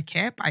actually don't think I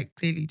care, but I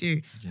clearly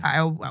do. Yeah.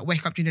 I'll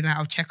wake up during the night,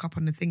 I'll check up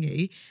on the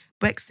thingy.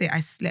 Brexit, I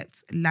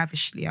slept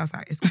lavishly. I was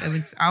like,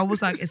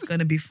 it's going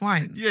to be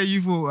fine. Yeah,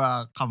 you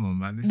thought, come on,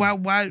 man.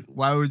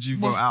 Why would you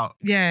vote out?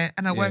 Yeah,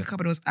 and I woke up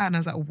and it was out and I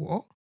was like,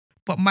 what?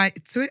 But my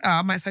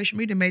Twitter, my social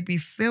media made me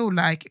feel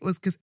like it was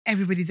because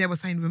everybody there was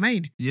saying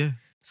Remain. Yeah.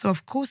 So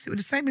of course it was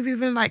the same with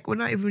even like, well,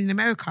 not even in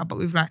America, but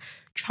with like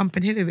Trump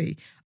and Hillary.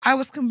 I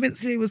was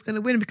convinced Hillary was going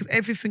to win because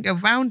everything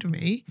around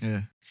me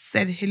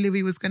said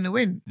Hillary was going to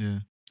win.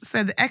 Yeah.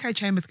 So the echo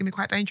chamber is going to be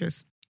quite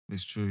dangerous.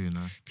 It's true, you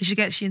know. Because she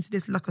gets you into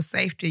this lock of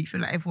safety. You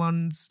feel like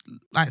everyone's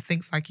like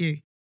thinks like you.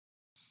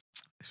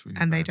 It's really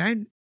And bad. they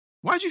don't.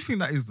 Why do you think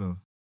that is though?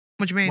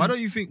 What do you mean?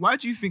 Why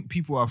do you think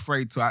people are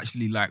afraid to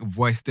actually like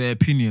voice their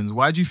opinions?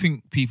 Why do you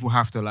think people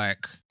have to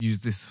like use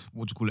this,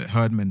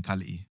 herd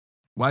mentality?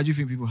 Why do you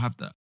think people have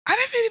that? I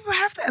don't think people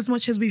have that as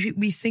much as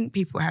we think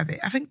people have it.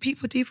 I think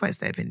people do voice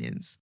their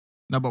opinions.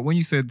 No, but when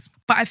you said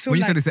But I feel when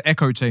you like said it's an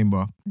echo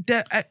chamber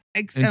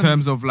in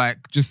terms of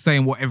like just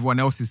saying what everyone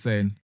else is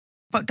saying.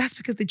 But that's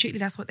because legitimately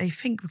that's what they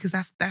think because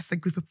that's the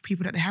group of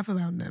people that they have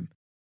around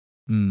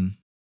them.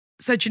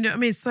 So do you know what I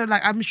mean? So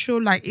like I'm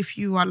sure like if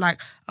you are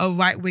like a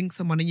right-wing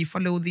someone and you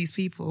follow all these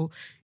people,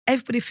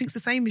 everybody thinks the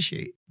same as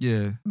you.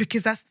 Yeah.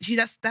 Because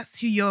that's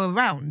who you're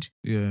around.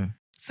 Yeah.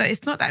 So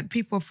it's not that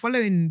people are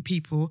following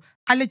people.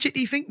 I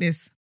legitimately think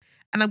this.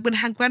 And I'm gonna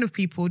hang around with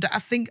people that I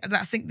think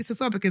this as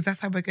well because that's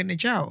how we're going to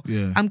gel.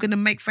 Yeah. I'm gonna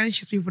make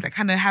friendships with people that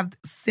kind of have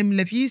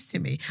similar views to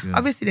me. Yeah.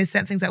 Obviously, there's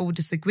certain things that we'll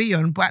disagree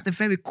on, but at the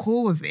very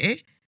core of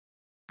it,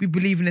 we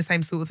believe in the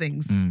same sort of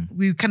things.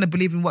 We kind of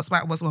believe in what's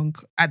right, what's wrong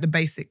at the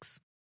basics.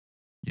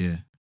 Yeah.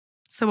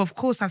 So of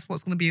course that's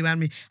what's going to be around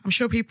me. I'm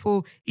sure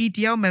people,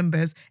 EDL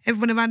members,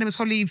 everyone around them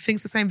probably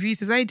thinks the same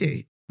views as they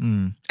do.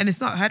 And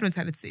it's not herd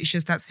mentality. It's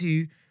just that's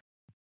who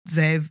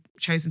they've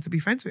chosen to be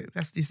friends with.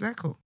 That's the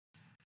circle.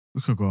 We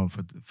could go on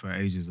for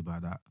ages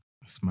about that.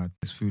 It's mad.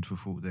 There's food for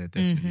thought there,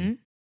 definitely.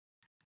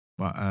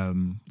 But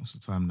what's the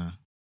time now?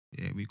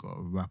 Yeah, we got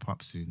to wrap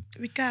up soon.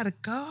 We gotta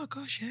go.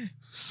 Gosh, yeah.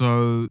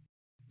 So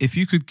if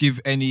you could give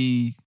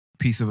any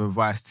piece of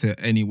advice to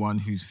anyone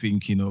who's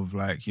thinking of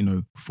like, you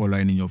know,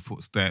 following in your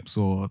footsteps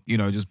or, you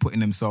know, just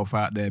putting themselves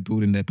out there,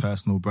 building their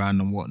personal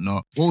brand and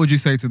whatnot, what would you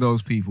say to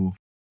those people?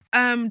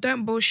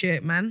 Don't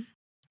bullshit, man.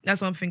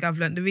 That's one thing I've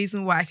learned. The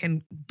reason why I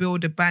can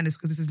build a brand is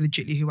because this is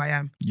legitimately who I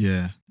am.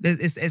 Yeah.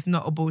 It's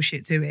not a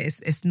bullshit to it.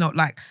 It's not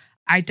like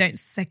I don't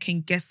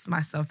second guess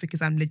myself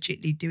because I'm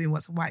legitimately doing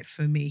what's right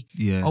for me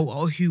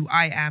or who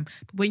I am.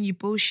 But when you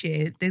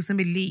bullshit, there's going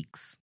to be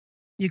leaks.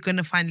 You're going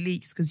to find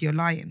leaks because you're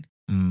lying.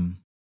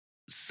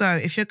 So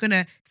if you're going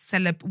to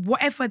sell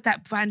whatever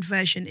that brand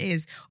version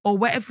is or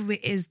whatever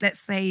it is, let's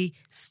say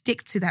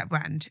stick to that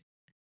brand.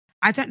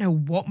 I don't know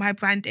what my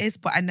brand is,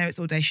 but I know it's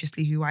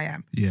audaciously who I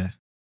am. Yeah.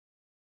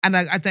 And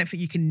I don't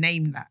think you can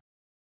name that.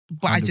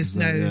 But I just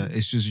know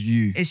it's just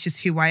you. It's just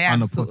who I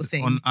am, sort of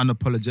thing.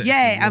 Unapologetic.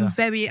 Yeah, I'm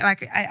very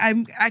like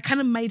I kind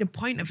of made a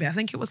point of it. I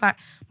think it was like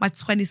my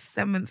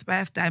 27th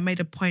birthday. I made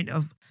a point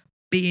of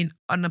being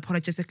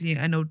unapologetically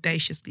and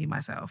audaciously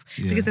myself.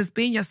 Because there's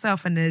being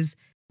yourself and there's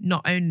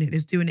not owning it.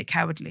 There's doing it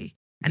cowardly.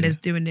 And there's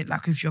doing it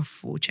like with your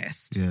full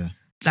chest. Yeah.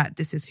 Like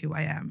this is who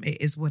I am.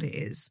 It is what it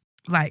is.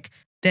 Like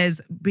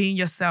there's being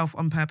yourself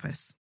on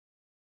purpose.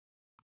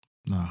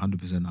 No,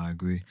 100% I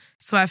agree.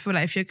 So I feel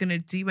like if you're going to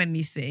do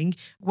anything,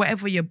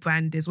 whatever your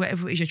brand is,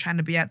 whatever it is you're trying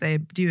to be out there,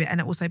 do it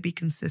and also be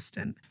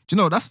consistent. Do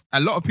you know, that's a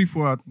lot of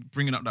people are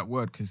bringing up that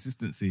word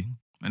consistency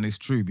and it's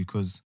true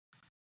because,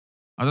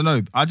 I don't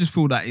know, I just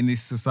feel that in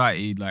this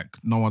society, like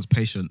no one's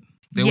patient.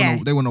 They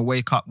want to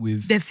wake up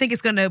with... They think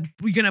we're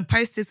going to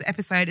post this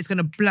episode, it's going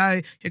to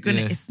blow,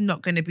 it's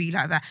not going to be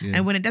like that. Yeah.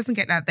 And when it doesn't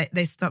get like that,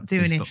 they stop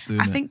doing it.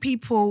 I think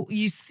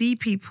you see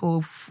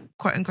people,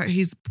 quote unquote,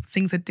 whose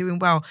things are doing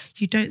well,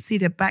 you don't see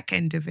the back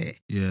end of it.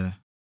 Yeah.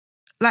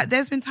 Like,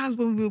 there's been times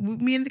when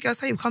me and the girls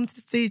say, we come to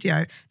the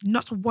studio,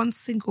 not one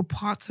single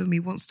part of me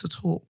wants to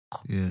talk,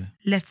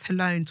 let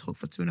alone talk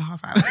for 2.5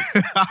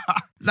 hours.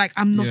 Like,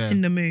 I'm not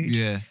in the mood.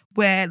 Yeah.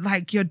 Where,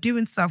 like, you're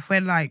doing stuff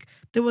where, like,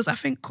 there was, I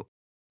think,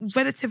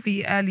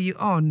 relatively early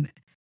on,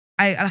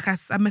 I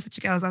messaged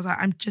the girls, I was like,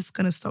 I'm just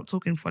going to stop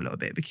talking for a little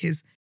bit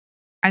because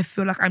I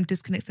feel like I'm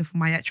disconnected from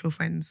my actual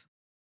friends.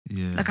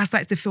 Yeah. Like, I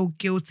started to feel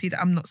guilty that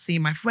I'm not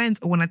seeing my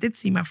friends, or when I did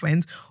see my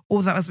friends,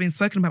 all that was being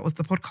spoken about was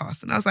the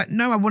podcast. And I was like,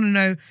 no, I want to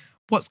know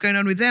what's going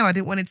on with them. I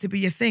didn't want it to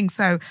be a thing.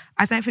 So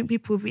I don't think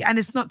people would be, and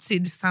it's not to,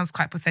 this sounds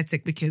quite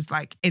pathetic because,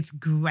 like, it's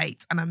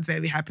great and I'm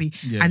very happy.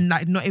 Yeah. And,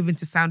 like, not even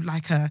to sound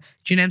like do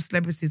you know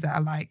celebrities that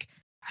are like,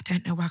 I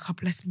don't know why God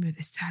bless me with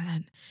this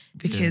talent,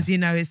 because you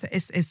know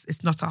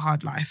it's not a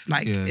hard life.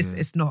 Like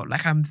it's not.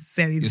 Like, I'm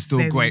You're still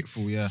very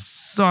grateful,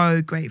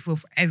 so grateful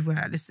for everyone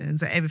that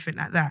listens and everything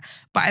like that.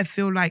 But I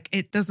feel like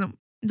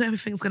not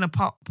everything's gonna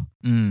pop.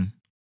 Like,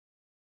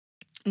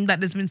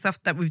 there's been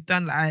stuff that we've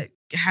done that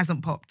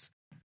hasn't popped.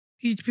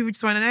 People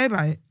just want to know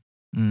about it.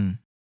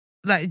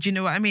 Like, do you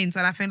know what I mean?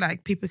 So I feel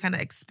like people kind of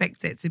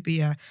expect it to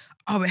be it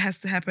has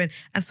to happen,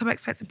 and stop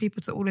expecting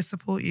people to always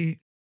support you.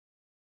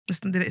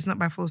 It's not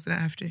by force, they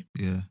don't have to.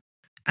 Yeah.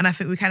 And I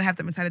think we kind of have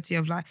that mentality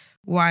of like,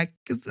 why?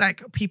 Because,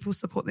 like, people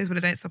support this, but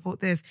they don't support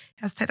this.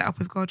 You have to take that up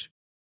with God.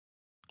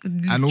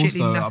 And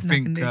also, I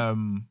think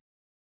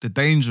the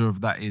danger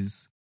of that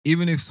is,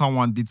 even if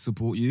someone did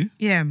support you,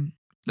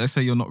 let's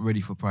say you're not ready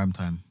for prime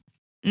time.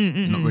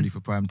 You're not ready for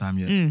prime time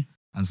yet.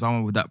 And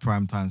someone with that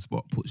prime time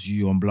spot puts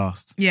you on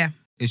blast. Yeah.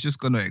 It's just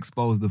going to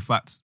expose the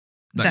fact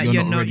that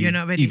you're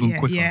not ready even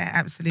quicker. Yeah,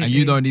 absolutely. And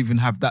you don't even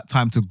have that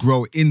time to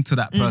grow into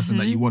that person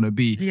that you want to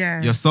be.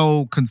 Yeah. You're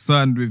so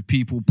concerned with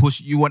people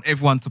you want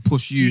everyone to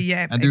push you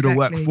and do the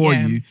work for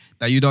you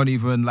that you don't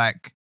even,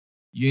 like,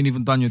 you ain't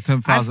even done your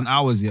 10,000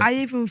 hours yet. I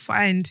even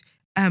find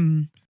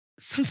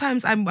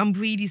sometimes I'm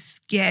really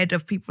scared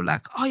of people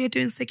like, oh, you're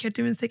doing sick,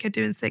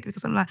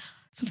 because I'm like,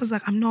 sometimes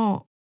like, I'm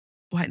not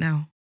right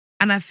now.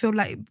 And I feel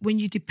like when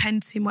you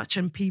depend too much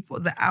on people,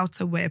 the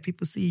outer way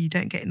people see you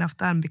don't get enough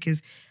done,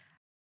 because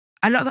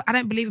I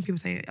don't believe in people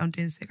saying I'm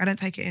doing sick. I don't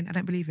take it in. I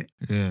don't believe it.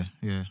 Yeah,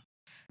 yeah.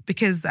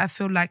 Because I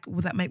feel like,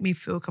 will that make me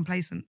feel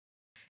complacent?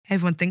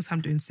 Everyone thinks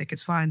I'm doing sick.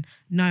 It's fine.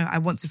 No, I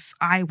want to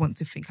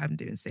think I'm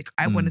doing sick.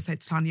 I want to say,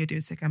 Talani, you're doing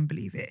sick, and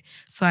believe it.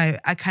 So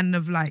I kind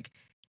of like,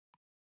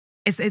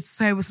 it's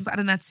so, I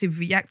don't know how to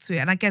react to it.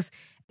 And I guess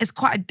it's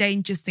quite a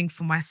dangerous thing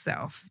for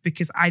myself,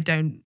 because I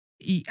don't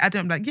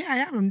like, yeah, I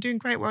am. I'm doing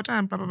great. Well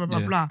done. Blah, blah, blah, blah,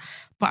 blah.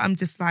 But I'm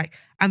just like,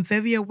 I'm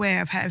very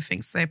aware of how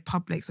everything's so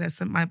public. So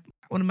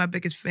one of my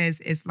biggest fears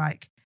is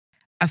like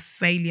a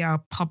failure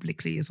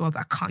publicly as well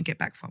that I can't get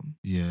back from.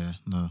 Yeah,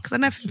 no. Because I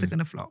know things are going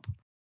to flop.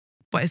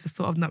 But it's the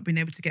thought of not being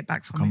able to get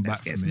back from it that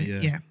scares me.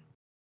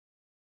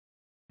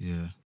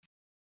 Yeah.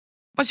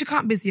 But you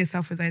can't busy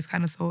yourself with those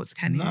kind of thoughts,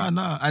 can you?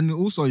 No. And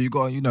also you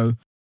got,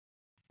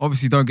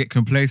 obviously don't get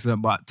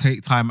complacent, but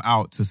take time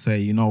out to say,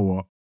 you know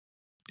what?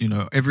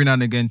 Every now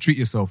and again, treat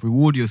yourself,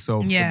 reward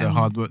yourself for the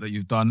hard work that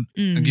you've done,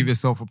 and give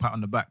yourself a pat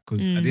on the back.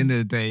 Because at the end of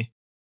the day,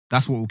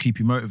 that's what will keep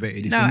you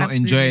motivated. If you're not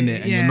enjoying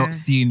it and you're not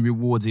seeing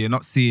rewards, you're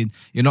not seeing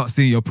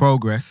your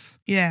progress,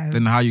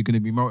 then how are you going to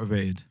be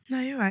motivated? No,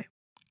 you're right.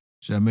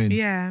 Do you know what I mean?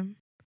 Yeah.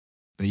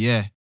 But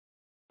yeah,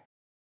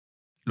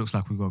 looks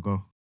like we got to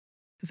go.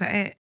 Is that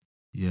it?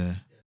 Yeah.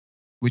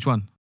 Which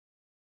one?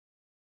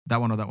 That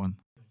one or that one?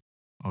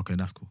 Okay,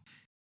 that's cool.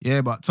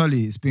 Yeah, but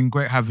Tully, it's been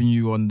great having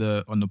you on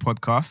the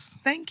podcast.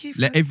 Thank you.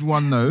 Let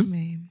everyone know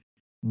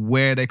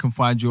where they can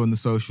find you on the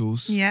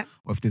socials. Yeah.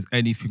 Or if there's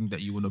anything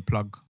that you want to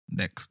plug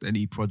next,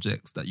 any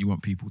projects that you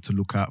want people to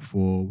look out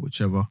for,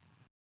 whichever.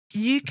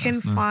 You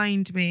can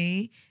find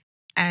me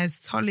as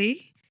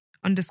Tolly_T.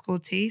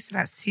 So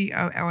that's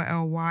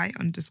TOLLY_T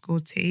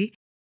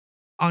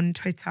on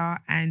Twitter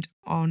and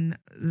on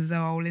the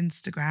whole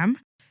Instagram.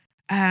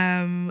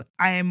 I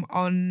am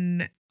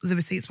on the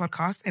Receipts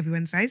podcast every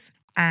Wednesdays.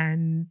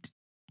 And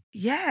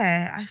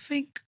yeah,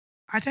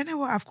 I don't know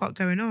what I've got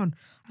going on.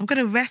 I'm going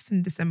to rest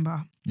in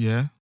December.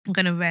 Yeah? I'm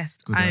going to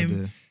rest. Good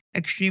idea.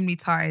 Extremely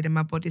tired and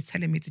my body's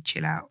telling me to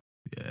chill out.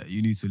 Yeah,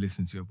 you need to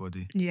listen to your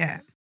body.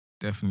 Yeah.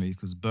 Definitely,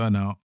 because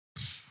burnout,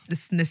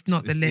 it's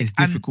not the list. It's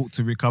difficult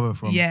to recover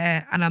from.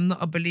 Yeah, and I'm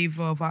not a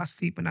believer of I'll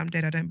sleep when I'm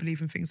dead. I don't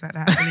believe in things like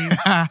that.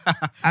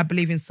 I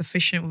believe in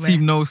sufficient rest.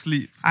 Team no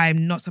sleep.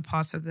 I'm not a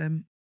part of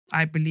them.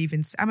 I'm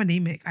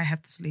anemic. I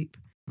have to sleep.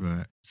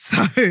 Right. So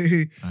I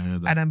hear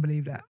that. I don't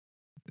believe that.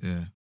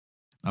 Yeah.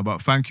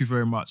 But thank you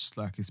very much.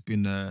 Like, it's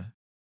been a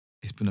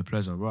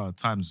pleasure. Wow,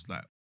 time's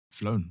like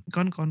flown.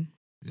 Gone.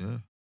 Yeah.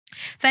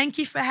 Thank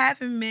you for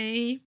having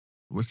me.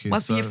 Wicked.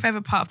 What's been your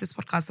favourite part of this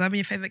podcast? Have I been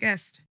your favourite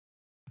guest?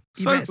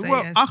 Yes.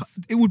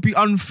 It would be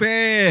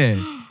unfair.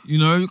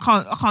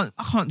 I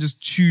can't just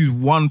choose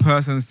one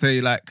person and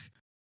say, like,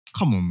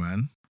 come on,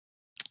 man.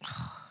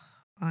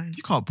 Fine.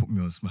 You can't put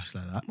me on Smash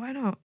like that. Why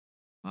not?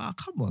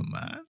 Come on,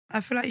 man. I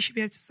feel like you should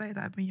be able to say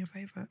that I've been your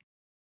favourite.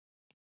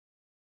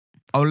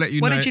 I'll let you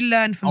know. What did you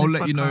learn from this podcast?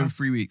 I'll let you know in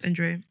 3 weeks.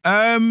 Andrew?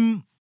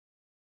 I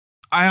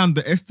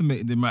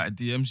underestimated the amount of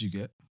DMs you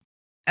get.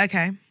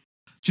 Okay.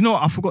 Do you know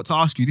what? I forgot to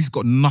ask you. This has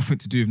got nothing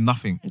to do with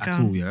nothing Go at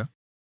on. all, yeah?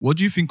 What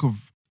do you think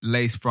of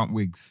lace front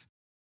wigs?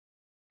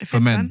 If For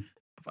it's men. done-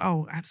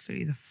 Oh,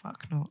 absolutely the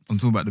fuck not. I'm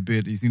talking about the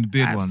beard. You seen the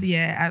beard ones?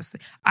 Yeah,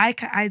 absolutely.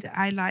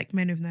 I like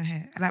men with no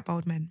hair. I like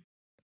bald men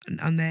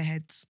on their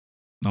heads.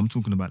 No, I'm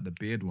talking about the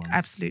beard ones.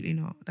 Absolutely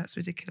not. That's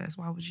ridiculous.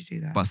 Why would you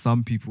do that? But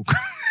some people...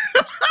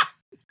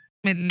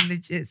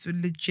 It's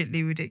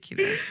legitly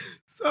ridiculous.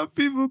 some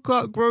people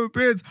can't grow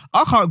beards.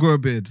 I can't grow a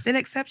beard. Then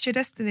accept your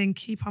destiny and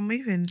keep on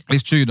moving.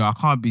 It's true though. I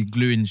can't be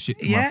gluing shit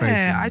to my face.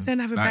 Yeah, I don't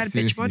have a bad bitch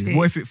seriously. body.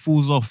 What if it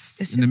falls off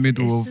It's in the just-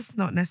 middle It's of just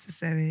not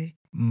necessary.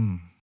 Mm,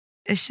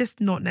 It's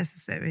just not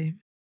necessary.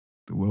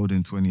 the world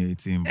in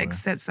 2018, bro?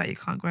 Accept that you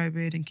can't grow a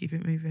beard and keep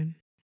it moving.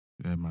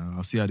 Yeah, man.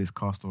 I'll see how this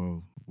castor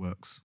oil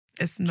works.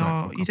 It's Try it for a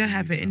not. You couple don't of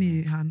have weeks, it in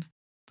you, hun.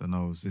 Don't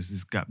know. There's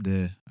this gap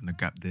there and a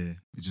gap there.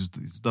 It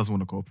just doesn't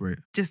want to cooperate.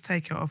 Just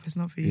take it off. It's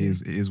not for It you.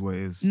 is what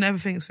it is. Not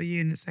everything's for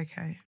you, and it's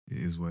okay. It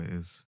is what it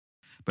is.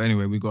 But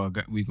anyway, we got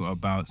to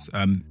bounce.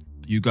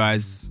 You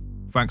guys,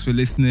 thanks for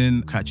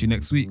listening. Catch you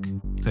next week.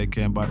 Take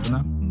care and bye for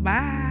now.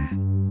 Bye.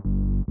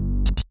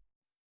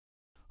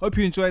 Hope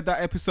you enjoyed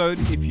that episode.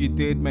 If you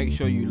did, make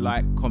sure you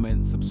like,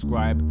 comment,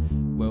 subscribe.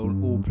 We're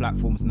on all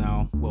platforms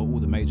now. Well, all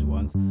the major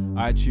ones.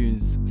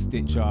 iTunes,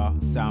 Stitcher,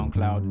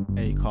 SoundCloud,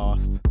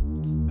 Acast.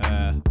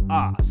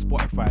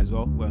 Spotify as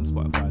well. We're on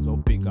Spotify as well.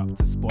 Big up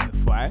to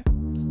Spotify.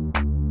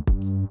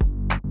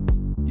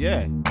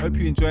 Yeah, hope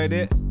you enjoyed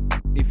it.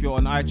 If you're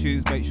on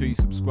iTunes, make sure you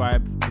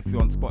subscribe. If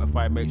you're on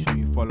Spotify, make sure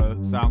you follow.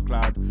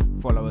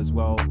 SoundCloud, follow as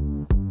well.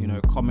 You know,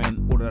 comment,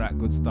 all of that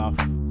good stuff.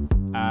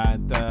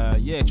 And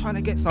trying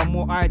to get some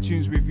more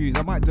iTunes reviews.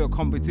 I might do a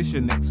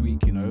competition next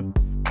week, you know.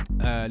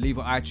 Leave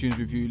an iTunes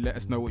review. Let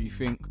us know what you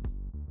think.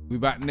 We'll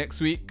be back next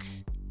week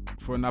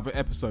for another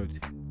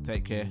episode.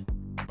 Take care.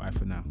 Bye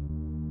for now.